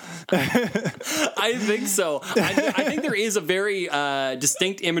through? I think so. I think there is a very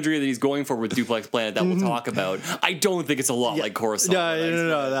distinct imagery that he's going for with Duplex Planet that we'll talk about. I don't think it's a lot like Coruscant.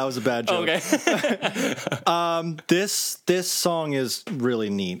 No, that was a bad joke. Okay. This song is really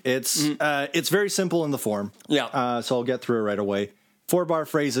neat. It's very simple in the form. Yeah. So I'll get through it right away. 4-bar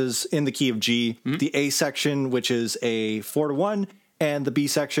phrases in the key of G. The A section, which is a 4-1. And the B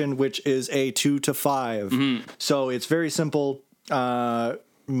section, which is a 2-5. So it's very simple,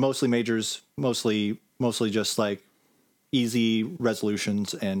 mostly majors, mostly just like easy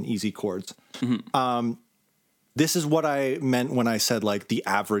resolutions and easy chords. This is what I meant when I said like the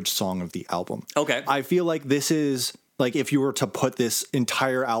average song of the album. Okay. I feel like this is like if you were to put this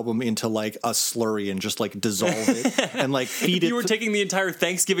entire album into like a slurry and just like dissolve it and like feed it. You were taking the entire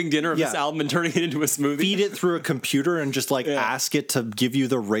Thanksgiving dinner of this album and turning it into a smoothie. Feed it through a computer and just like ask it to give you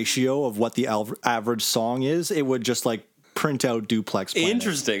the ratio of what the average song is. It would just like print out Duplex Planet.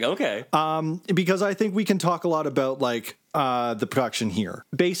 Interesting. Okay. Because I think we can talk a lot about like the production here.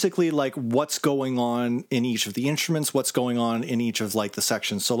 Basically like what's going on in each of the instruments, what's going on in each of like the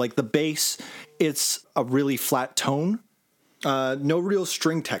sections. So like the bass, it's a really flat tone. No real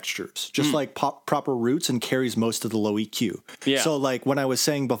string textures, just like proper roots, and carries most of the low EQ. Yeah. So like when I was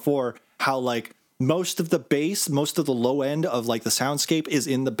saying before how like most of the bass, most of the low end of like the soundscape is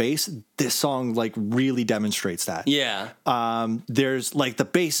in the bass, this song like really demonstrates that. Yeah. There's like the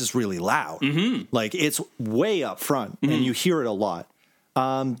bass is really loud. Like it's way up front and you hear it a lot.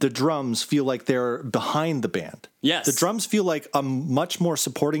 The drums feel like they're behind the band. Yes. The drums feel like a much more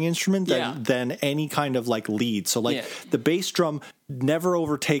supporting instrument than any kind of like lead. So like the bass drum never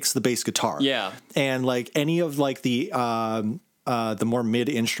overtakes the bass guitar. Yeah. And like any of like the more mid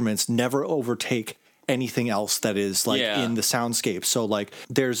instruments never overtake anything else that is like in the soundscape. So like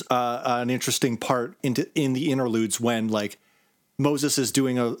there's an interesting part in the interludes when like Moses is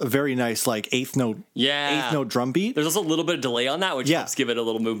doing a very nice like eighth note drum beat. There's also a little bit of delay on that, which helps give it a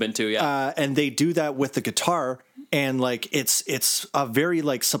little movement too. Yeah. And they do that with the guitar, and like it's a very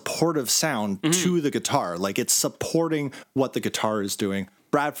like supportive sound to the guitar. Like it's supporting what the guitar is doing.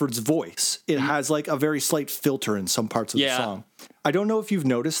 Bradford's voice, it has like a very slight filter in some parts of the song. I don't know if you've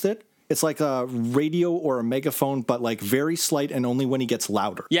noticed it. It's like a radio or a megaphone, but like very slight and only when he gets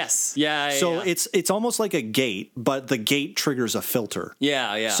louder. Yes. Yeah. So it's almost like a gate, but the gate triggers a filter.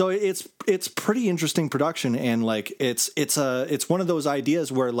 Yeah. Yeah. So it's pretty interesting production, and like it's one of those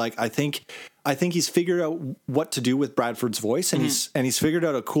ideas where like I think he's figured out what to do with Bradford's voice, and he's figured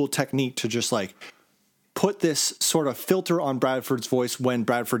out a cool technique to just like put this sort of filter on Bradford's voice when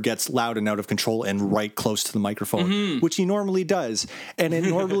Bradford gets loud and out of control and right close to the microphone, which he normally does. And it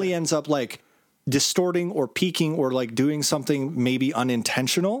normally ends up like distorting or peaking or like doing something maybe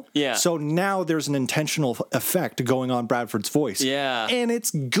unintentional. Yeah. So now there's an intentional effect going on Bradford's voice. Yeah. And it's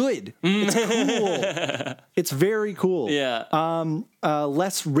good. It's cool. It's very cool. Yeah.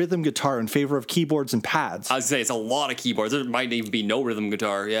 Less rhythm guitar in favor of keyboards and pads. I was say it's a lot of keyboards. There might even be no rhythm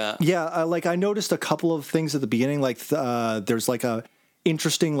guitar. Yeah. Yeah. Like I noticed a couple of things at the beginning. Like there's like a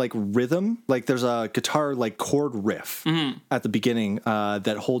interesting like rhythm. Like there's a guitar like chord riff at the beginning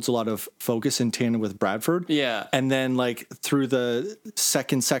that holds a lot of focus in tandem with Bradford. Yeah. And then like through the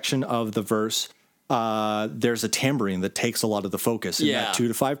second section of the verse, there's a tambourine that takes a lot of the focus in that 2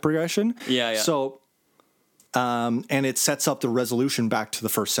 to 5 progression. Yeah. So, and it sets up the resolution back to the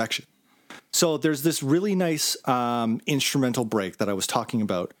first section. So there's this really nice instrumental break that I was talking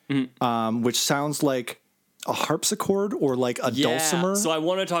about, which sounds like a harpsichord or like a dulcimer. So I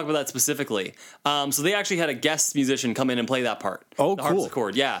want to talk about that specifically. So they actually had a guest musician come in and play that part. Oh, the cool.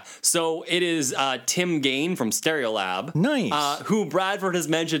 harpsichord, yeah. So it is Tim Gain from Stereolab. Nice. Who Bradford has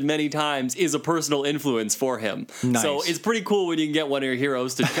mentioned many times is a personal influence for him. Nice. So it's pretty cool when you can get one of your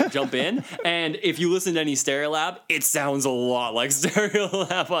heroes to jump in. And if you listen to any Stereolab, it sounds a lot like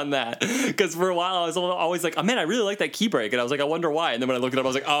Stereolab on that. Because for a while I was always like, oh man, I really like that key break. And I was like, I wonder why. And then when I looked it up, I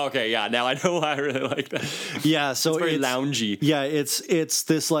was like, oh, okay, yeah, now I know why I really like that. Yeah, so it's very loungy. Yeah, it's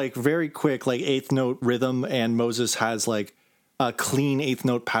this like very quick like eighth note rhythm, and Moses has like a clean eighth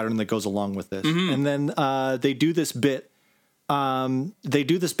note pattern that goes along with this. And then they do this bit. They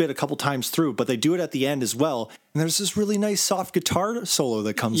do this bit a couple times through, but they do it at the end as well. And there's this really nice soft guitar solo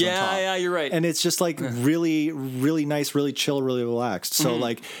that comes on top. Yeah, you're right. And it's just like really, really nice, really chill, really relaxed. So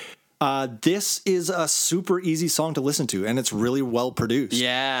like. This is a super easy song to listen to, and it's really well produced.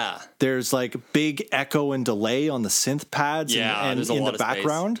 Yeah. There's like big echo and delay on the synth pads and there's a in lot the of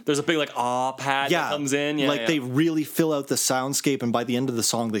background. Space. There's a big like pad that comes in. Yeah, they really fill out the soundscape, and by the end of the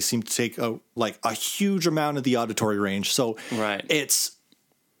song, they seem to take a huge amount of the auditory range. So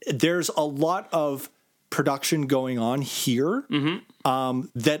there's a lot of production going on here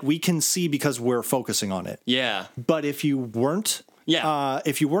that we can see because we're focusing on it. Yeah. But if you weren't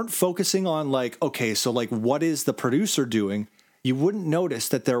focusing on like, okay, so like what is the producer doing, you wouldn't notice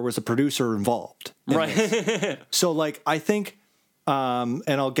that there was a producer involved. Right. So like, I think, and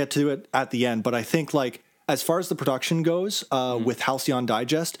I'll get to it at the end, but I think like, as far as the production goes, with Halcyon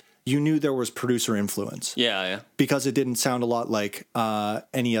Digest, you knew there was producer influence. Yeah. Because it didn't sound a lot like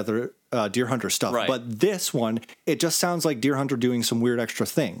any other Deerhunter stuff. Right. But this one, it just sounds like Deerhunter doing some weird extra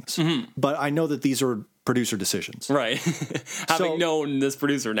things. But I know that these are producer decisions. Right. Having known this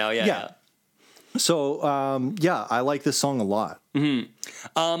producer now, yeah. So, I like this song a lot.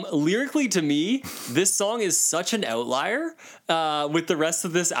 Lyrically, to me, this song is such an outlier with the rest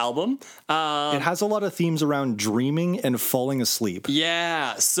of this album. It has a lot of themes around dreaming and falling asleep.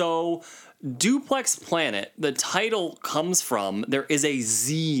 Yeah, so Duplex Planet, the title comes from, there is a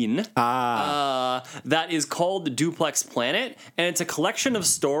zine that is called the Duplex Planet, and it's a collection of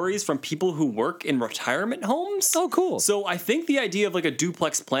stories from people who work in retirement homes. Oh, cool. So I think the idea of like a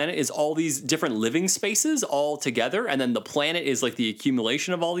duplex planet is all these different living spaces all together, and then the planet is like the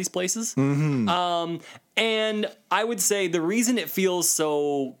accumulation of all these places. And I would say the reason it feels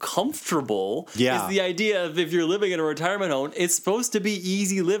so comfortable is the idea of if you're living in a retirement home, it's supposed to be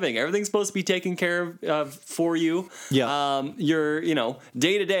easy living. Everything's supposed to be taken care of for you. Yeah. Your,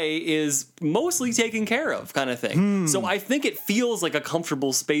 day to day is mostly taken care of kind of thing. So I think it feels like a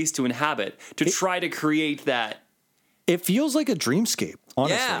comfortable space to inhabit, to try to create that. It feels like a dreamscape,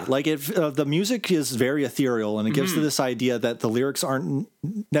 honestly. Yeah. Like the music is very ethereal, and it gives to this idea that the lyrics aren't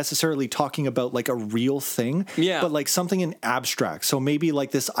necessarily talking about like a real thing, but like something in abstract. So maybe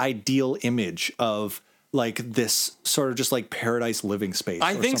like this ideal image of like this sort of just like paradise living space.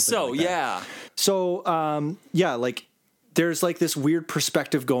 I think so, like yeah. So, like there's like this weird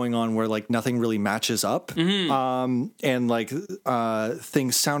perspective going on where like nothing really matches up. And like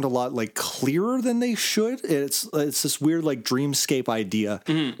things sound a lot like clearer than they should. It's this weird like dreamscape idea.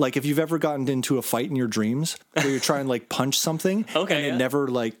 Like if you've ever gotten into a fight in your dreams where you're trying to like punch something and it never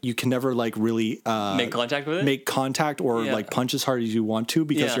like you can never like really make contact or like punch as hard as you want to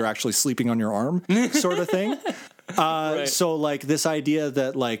because you're actually sleeping on your arm sort of thing. So like this idea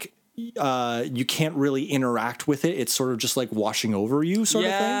that like you can't really interact with it. It's sort of just like washing over you sort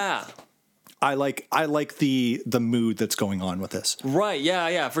of thing. I like the mood that's going on with this. Right,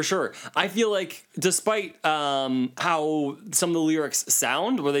 yeah, for sure. I feel like despite how some of the lyrics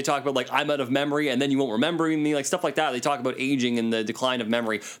sound, where they talk about like, I'm out of memory and then you won't remember me, like stuff like that. They talk about aging and the decline of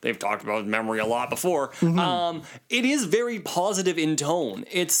memory. They've talked about memory a lot before. It is very positive in tone.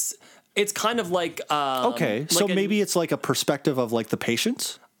 It's kind of like... so maybe it's like a perspective of like the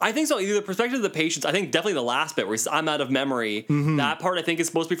patience? I think so. Either the perspective of the patient's, I think definitely the last bit where he says, I'm out of memory. That part I think is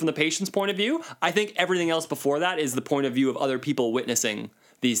supposed to be from the patient's point of view. I think everything else before that is the point of view of other people witnessing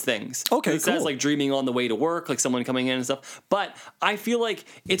these things. Okay, it says like dreaming on the way to work, like someone coming in and stuff. But I feel like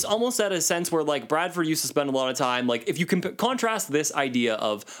it's almost at a sense where like Bradford used to spend a lot of time, like if you can contrast this idea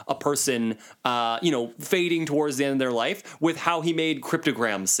of a person, fading towards the end of their life with how he made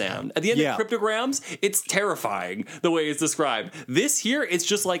cryptograms sound. At the end of cryptograms, it's terrifying the way it's described. This here, it's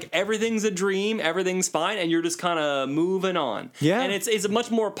just like everything's a dream, everything's fine, and you're just kind of moving on. Yeah. And it's a much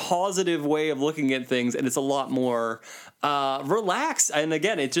more positive way of looking at things, and it's a lot more relaxed. And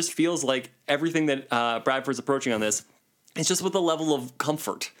again, it just feels like everything that Bradford's approaching on this, it's just with a level of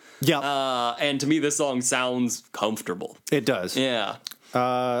comfort. Yeah. And to me, this song sounds comfortable. It does. Yeah.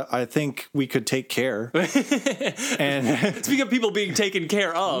 I think we could take care. And speaking of people being taken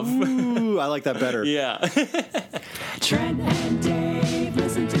care of. Ooh, I like that better. Yeah. Trent and Dave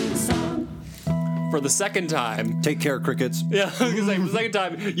listen to the song. For the second time. Take care, crickets. Yeah, I was gonna say, for the second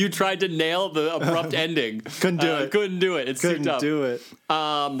time, you tried to nail the abrupt ending. Couldn't do it. Couldn't do it. It's too tough. Couldn't do it.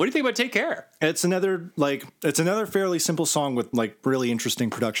 What do you think about Take Care? It's another fairly simple song with like really interesting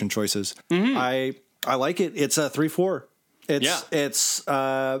production choices. I like it. It's a 3/4. It's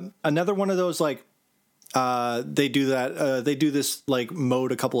another one of those like they do this like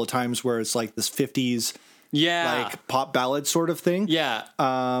mode a couple of times where it's like this 50s like pop ballad sort of thing. Yeah.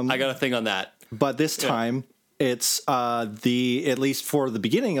 I got a thing on that. But this time it's at least for the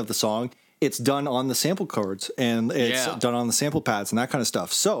beginning of the song, it's done on the sample chords and it's done on the sample pads and that kind of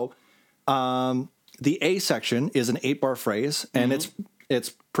stuff. So the A section is an 8-bar phrase and it's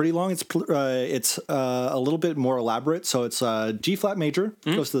pretty long. It's a little bit more elaborate. So it's G flat major,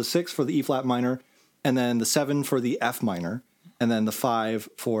 goes to the 6 for the E flat minor, and then the 7 for the F minor, and then the 5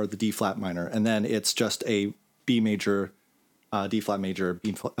 for the D flat minor, and then it's just a B major, D flat major,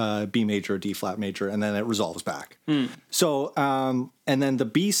 B major, D flat major, and then it resolves back. So and then the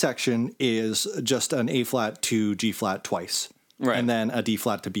B section is just an A flat to G flat twice. Right. And then a D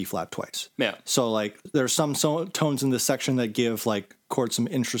flat to B flat twice. Yeah. So like there's some tones in this section that give like chords some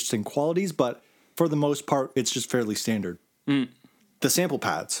interesting qualities, but for the most part, it's just fairly standard. The sample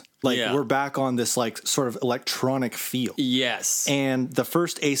pads, like we're back on this like sort of electronic feel. Yes. And the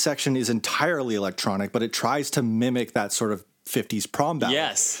first A section is entirely electronic, but it tries to mimic that sort of 50s prom ballad.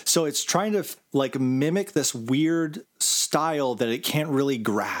 Yes. So it's trying to like mimic this weird style that it can't really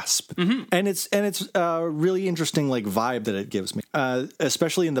grasp. And it's a really interesting like vibe that it gives me,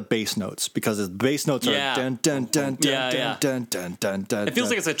 especially in the bass notes, because the bass notes are dun dun dun dun dun dun dun dun dun. It feels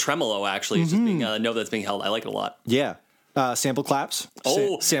like it's a tremolo actually. It's just being a note that's being held. I like it a lot. Yeah. Sample claps.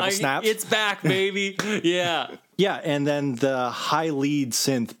 Sample snaps. It's back, baby. Yeah. Yeah, and then the high lead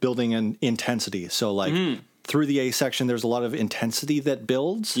synth building an intensity. So like through the A section, there's a lot of intensity that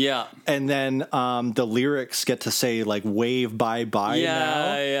builds. Yeah. And then the lyrics get to say like wave bye bye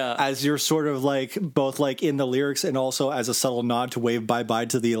now. Yeah. As you're sort of like both like in the lyrics and also as a subtle nod to wave bye bye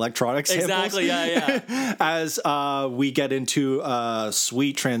to the electronic samples. Exactly, yeah. As we get into a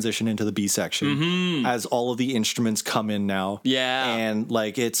sweet transition into the B section as all of the instruments come in now. Yeah. And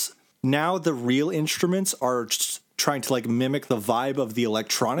like it's now the real instruments are trying to like mimic the vibe of the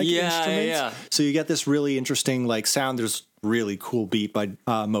electronic instruments. Yeah. So you get this really interesting like sound. There's really cool beat by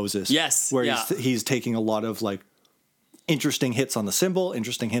Moses. Yes. Where he's taking a lot of like interesting hits on the cymbal,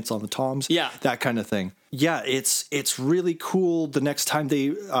 interesting hits on the toms. Yeah. That kind of thing. Yeah, it's really cool. The next time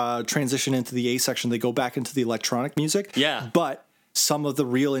they transition into the A section, they go back into the electronic music. Yeah. But some of the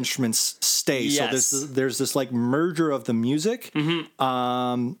real instruments stay. Yes. So there's this like merger of the music.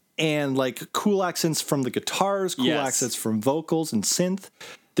 And like cool accents from the guitars, cool accents from vocals and synth.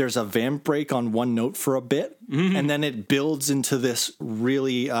 There's a vamp break on one note for a bit, and then it builds into this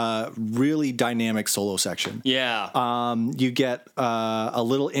really, really dynamic solo section. Yeah. You get a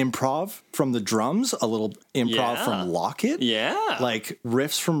little improv from the drums, a little improv from Lockett. Yeah. Like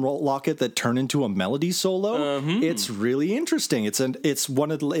riffs from Lockett that turn into a melody solo. It's really interesting. It's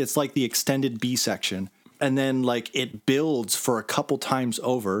like the extended B section. And then like it builds for a couple times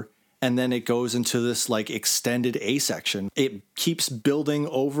over, and then it goes into this like extended A section. It keeps building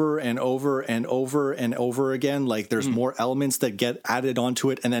over and over and over and over again. Like there's more elements that get added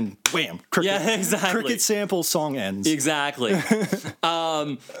onto it, and then wham, cricket sample, song ends. Exactly.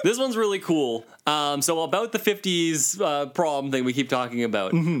 This one's really cool. So about the 50s prom thing we keep talking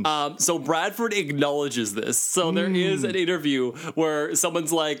about. So Bradford acknowledges this. So there is an interview where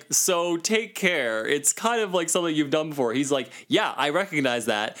someone's like, so take care. It's kind of like something you've done before. He's like, yeah, I recognize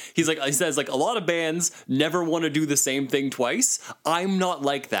that. He says like a lot of bands never want to do the same thing twice. I'm not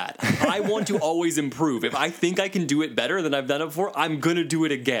like that. I want to always improve. If I think I can do it better than I've done it before, I'm going to do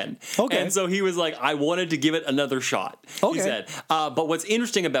it again. Okay. And so he was like, I wanted to give it another shot. Okay. He said. But what's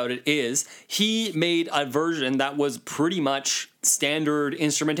interesting about it is he made a version that was pretty much standard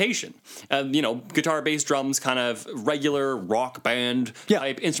instrumentation. Guitar, bass, drums, kind of regular rock band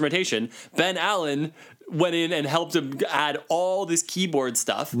type instrumentation. Ben Allen went in and helped him add all this keyboard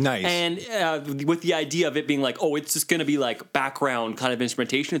stuff. Nice. And with the idea of it being like, oh, it's just going to be like background kind of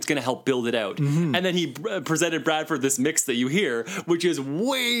instrumentation. It's going to help build it out. And then he presented Bradford this mix that you hear, which is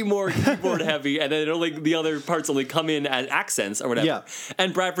way more keyboard heavy. And then the other parts only come in as accents or whatever. Yeah.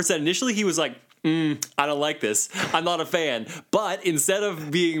 And Bradford said initially he was like, I don't like this. I'm not a fan. But instead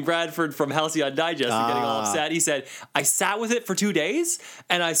of being Bradford from Halcyon Digest and getting all upset, he said, I sat with it for 2 days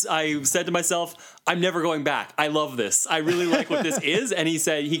and I said to myself, I'm never going back. I love this. I really like what this is. And he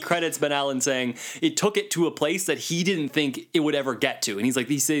said he credits Ben Allen saying it took it to a place that he didn't think it would ever get to. And he's like,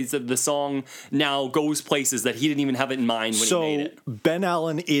 he says that the song now goes places that he didn't even have it in mind when he made it. So Ben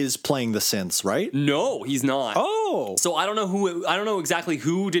Allen is playing the synths, right? No, he's not. Oh. So I don't know exactly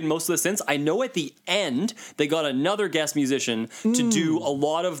who did most of the synths. I know at the end they got another guest musician to do a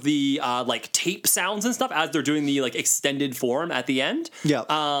lot of the like tape sounds and stuff as they're doing the like extended form at the end. Yeah.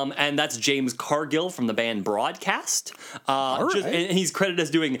 And that's James Cargill from the band Broadcast. Right. And he's credited as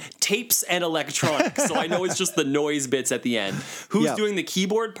doing tapes and electronics. So I know it's just the noise bits at the end. Who's doing the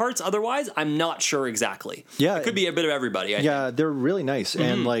keyboard parts otherwise? I'm not sure exactly. Yeah. It could be a bit of everybody. I think. They're really nice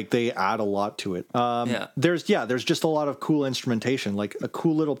and like they add a lot to it. There's just a lot of cool instrumentation, like a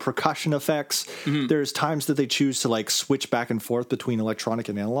cool little percussion effects. There's times that they choose to like switch back and forth between electronic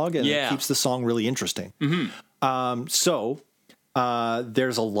and analog, and it keeps the song really interesting.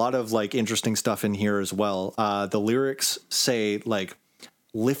 There's a lot of like interesting stuff in here as well. The lyrics say like,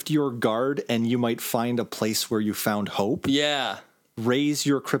 lift your guard and you might find a place where you found hope. Yeah. Raise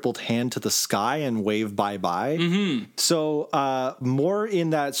your crippled hand to the sky and wave bye-bye. So more in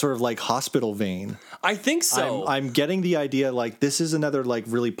that sort of like hospital vein. I think so. I'm getting the idea like this is another like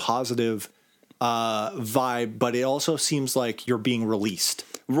really positive vibe, but it also seems like you're being released.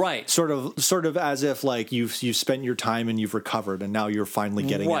 Right. Sort of as if like you've spent your time and you've recovered and now you're finally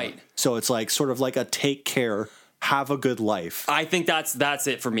getting it. So it's like sort of like a take care, have a good life. I think that's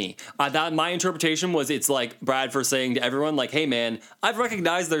it for me. That my interpretation was it's like Bradford saying to everyone like, hey man, I've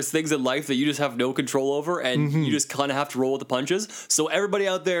recognized there's things in life that you just have no control over and you just kind of have to roll with the punches. So everybody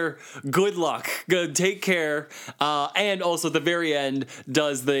out there, good luck. Good, take care. And also at the very end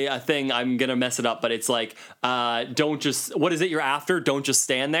does the thing, I'm going to mess it up, but it's like, don't just, what is it you're after? Don't just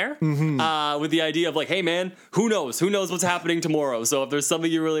stand there. With the idea of like, hey man, who knows? Who knows what's happening tomorrow? So if there's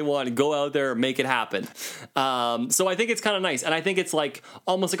something you really want, go out there and make it happen. So I think it's kind of nice. And I think it's like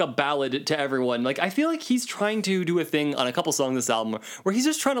almost like a ballad to everyone. Like I feel like he's trying to do a thing on a couple songs this album where he's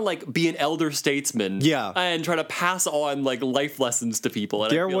just trying to like be an elder statesman. Yeah. And try to pass on like life lessons to people.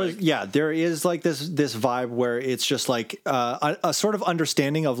 And there is like this vibe where it's just like a sort of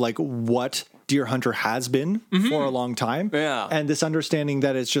understanding of like what Deerhunter has been for a long time. Yeah. And this understanding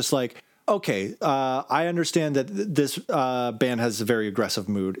that it's just like, okay, I understand that this band has a very aggressive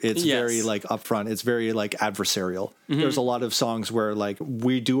mood. It's very like upfront. It's very like adversarial. There's a lot of songs where like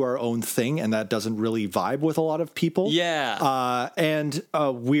we do our own thing and that doesn't really vibe with a lot of people. Yeah. And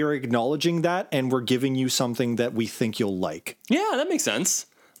we're acknowledging that and we're giving you something that we think you'll like. Yeah, that makes sense.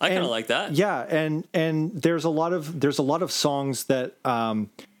 I kind of like that. Yeah, and there's a lot of songs that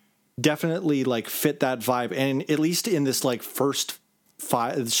definitely like fit that vibe, and at least in this like first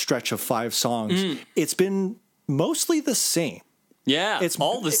stretch of 5 songs, it's been mostly the same. Yeah, it's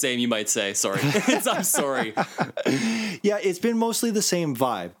all the same, you might say. Sorry. I'm sorry. Yeah, it's been mostly the same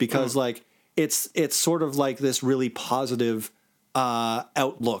vibe because like it's sort of like this really positive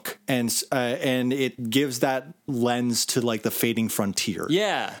outlook, and it gives that lens to like the fading frontier.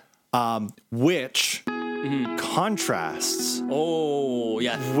 Yeah. Which contrasts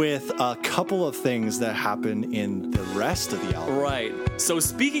with a couple of things that happen in the rest of the album. Right. So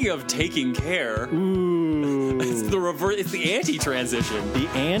speaking of taking care, it's the reverse. It's the anti-transition. The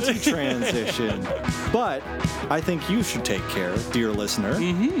anti-transition. But I think you should take care, dear listener,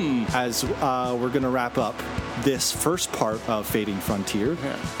 as we're going to wrap up this first part of Fading Frontier,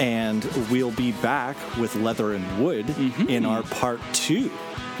 and we'll be back with Leather and Wood in our part 2.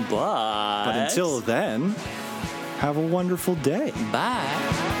 But until then, have a wonderful day.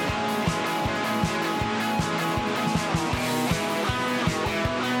 Bye.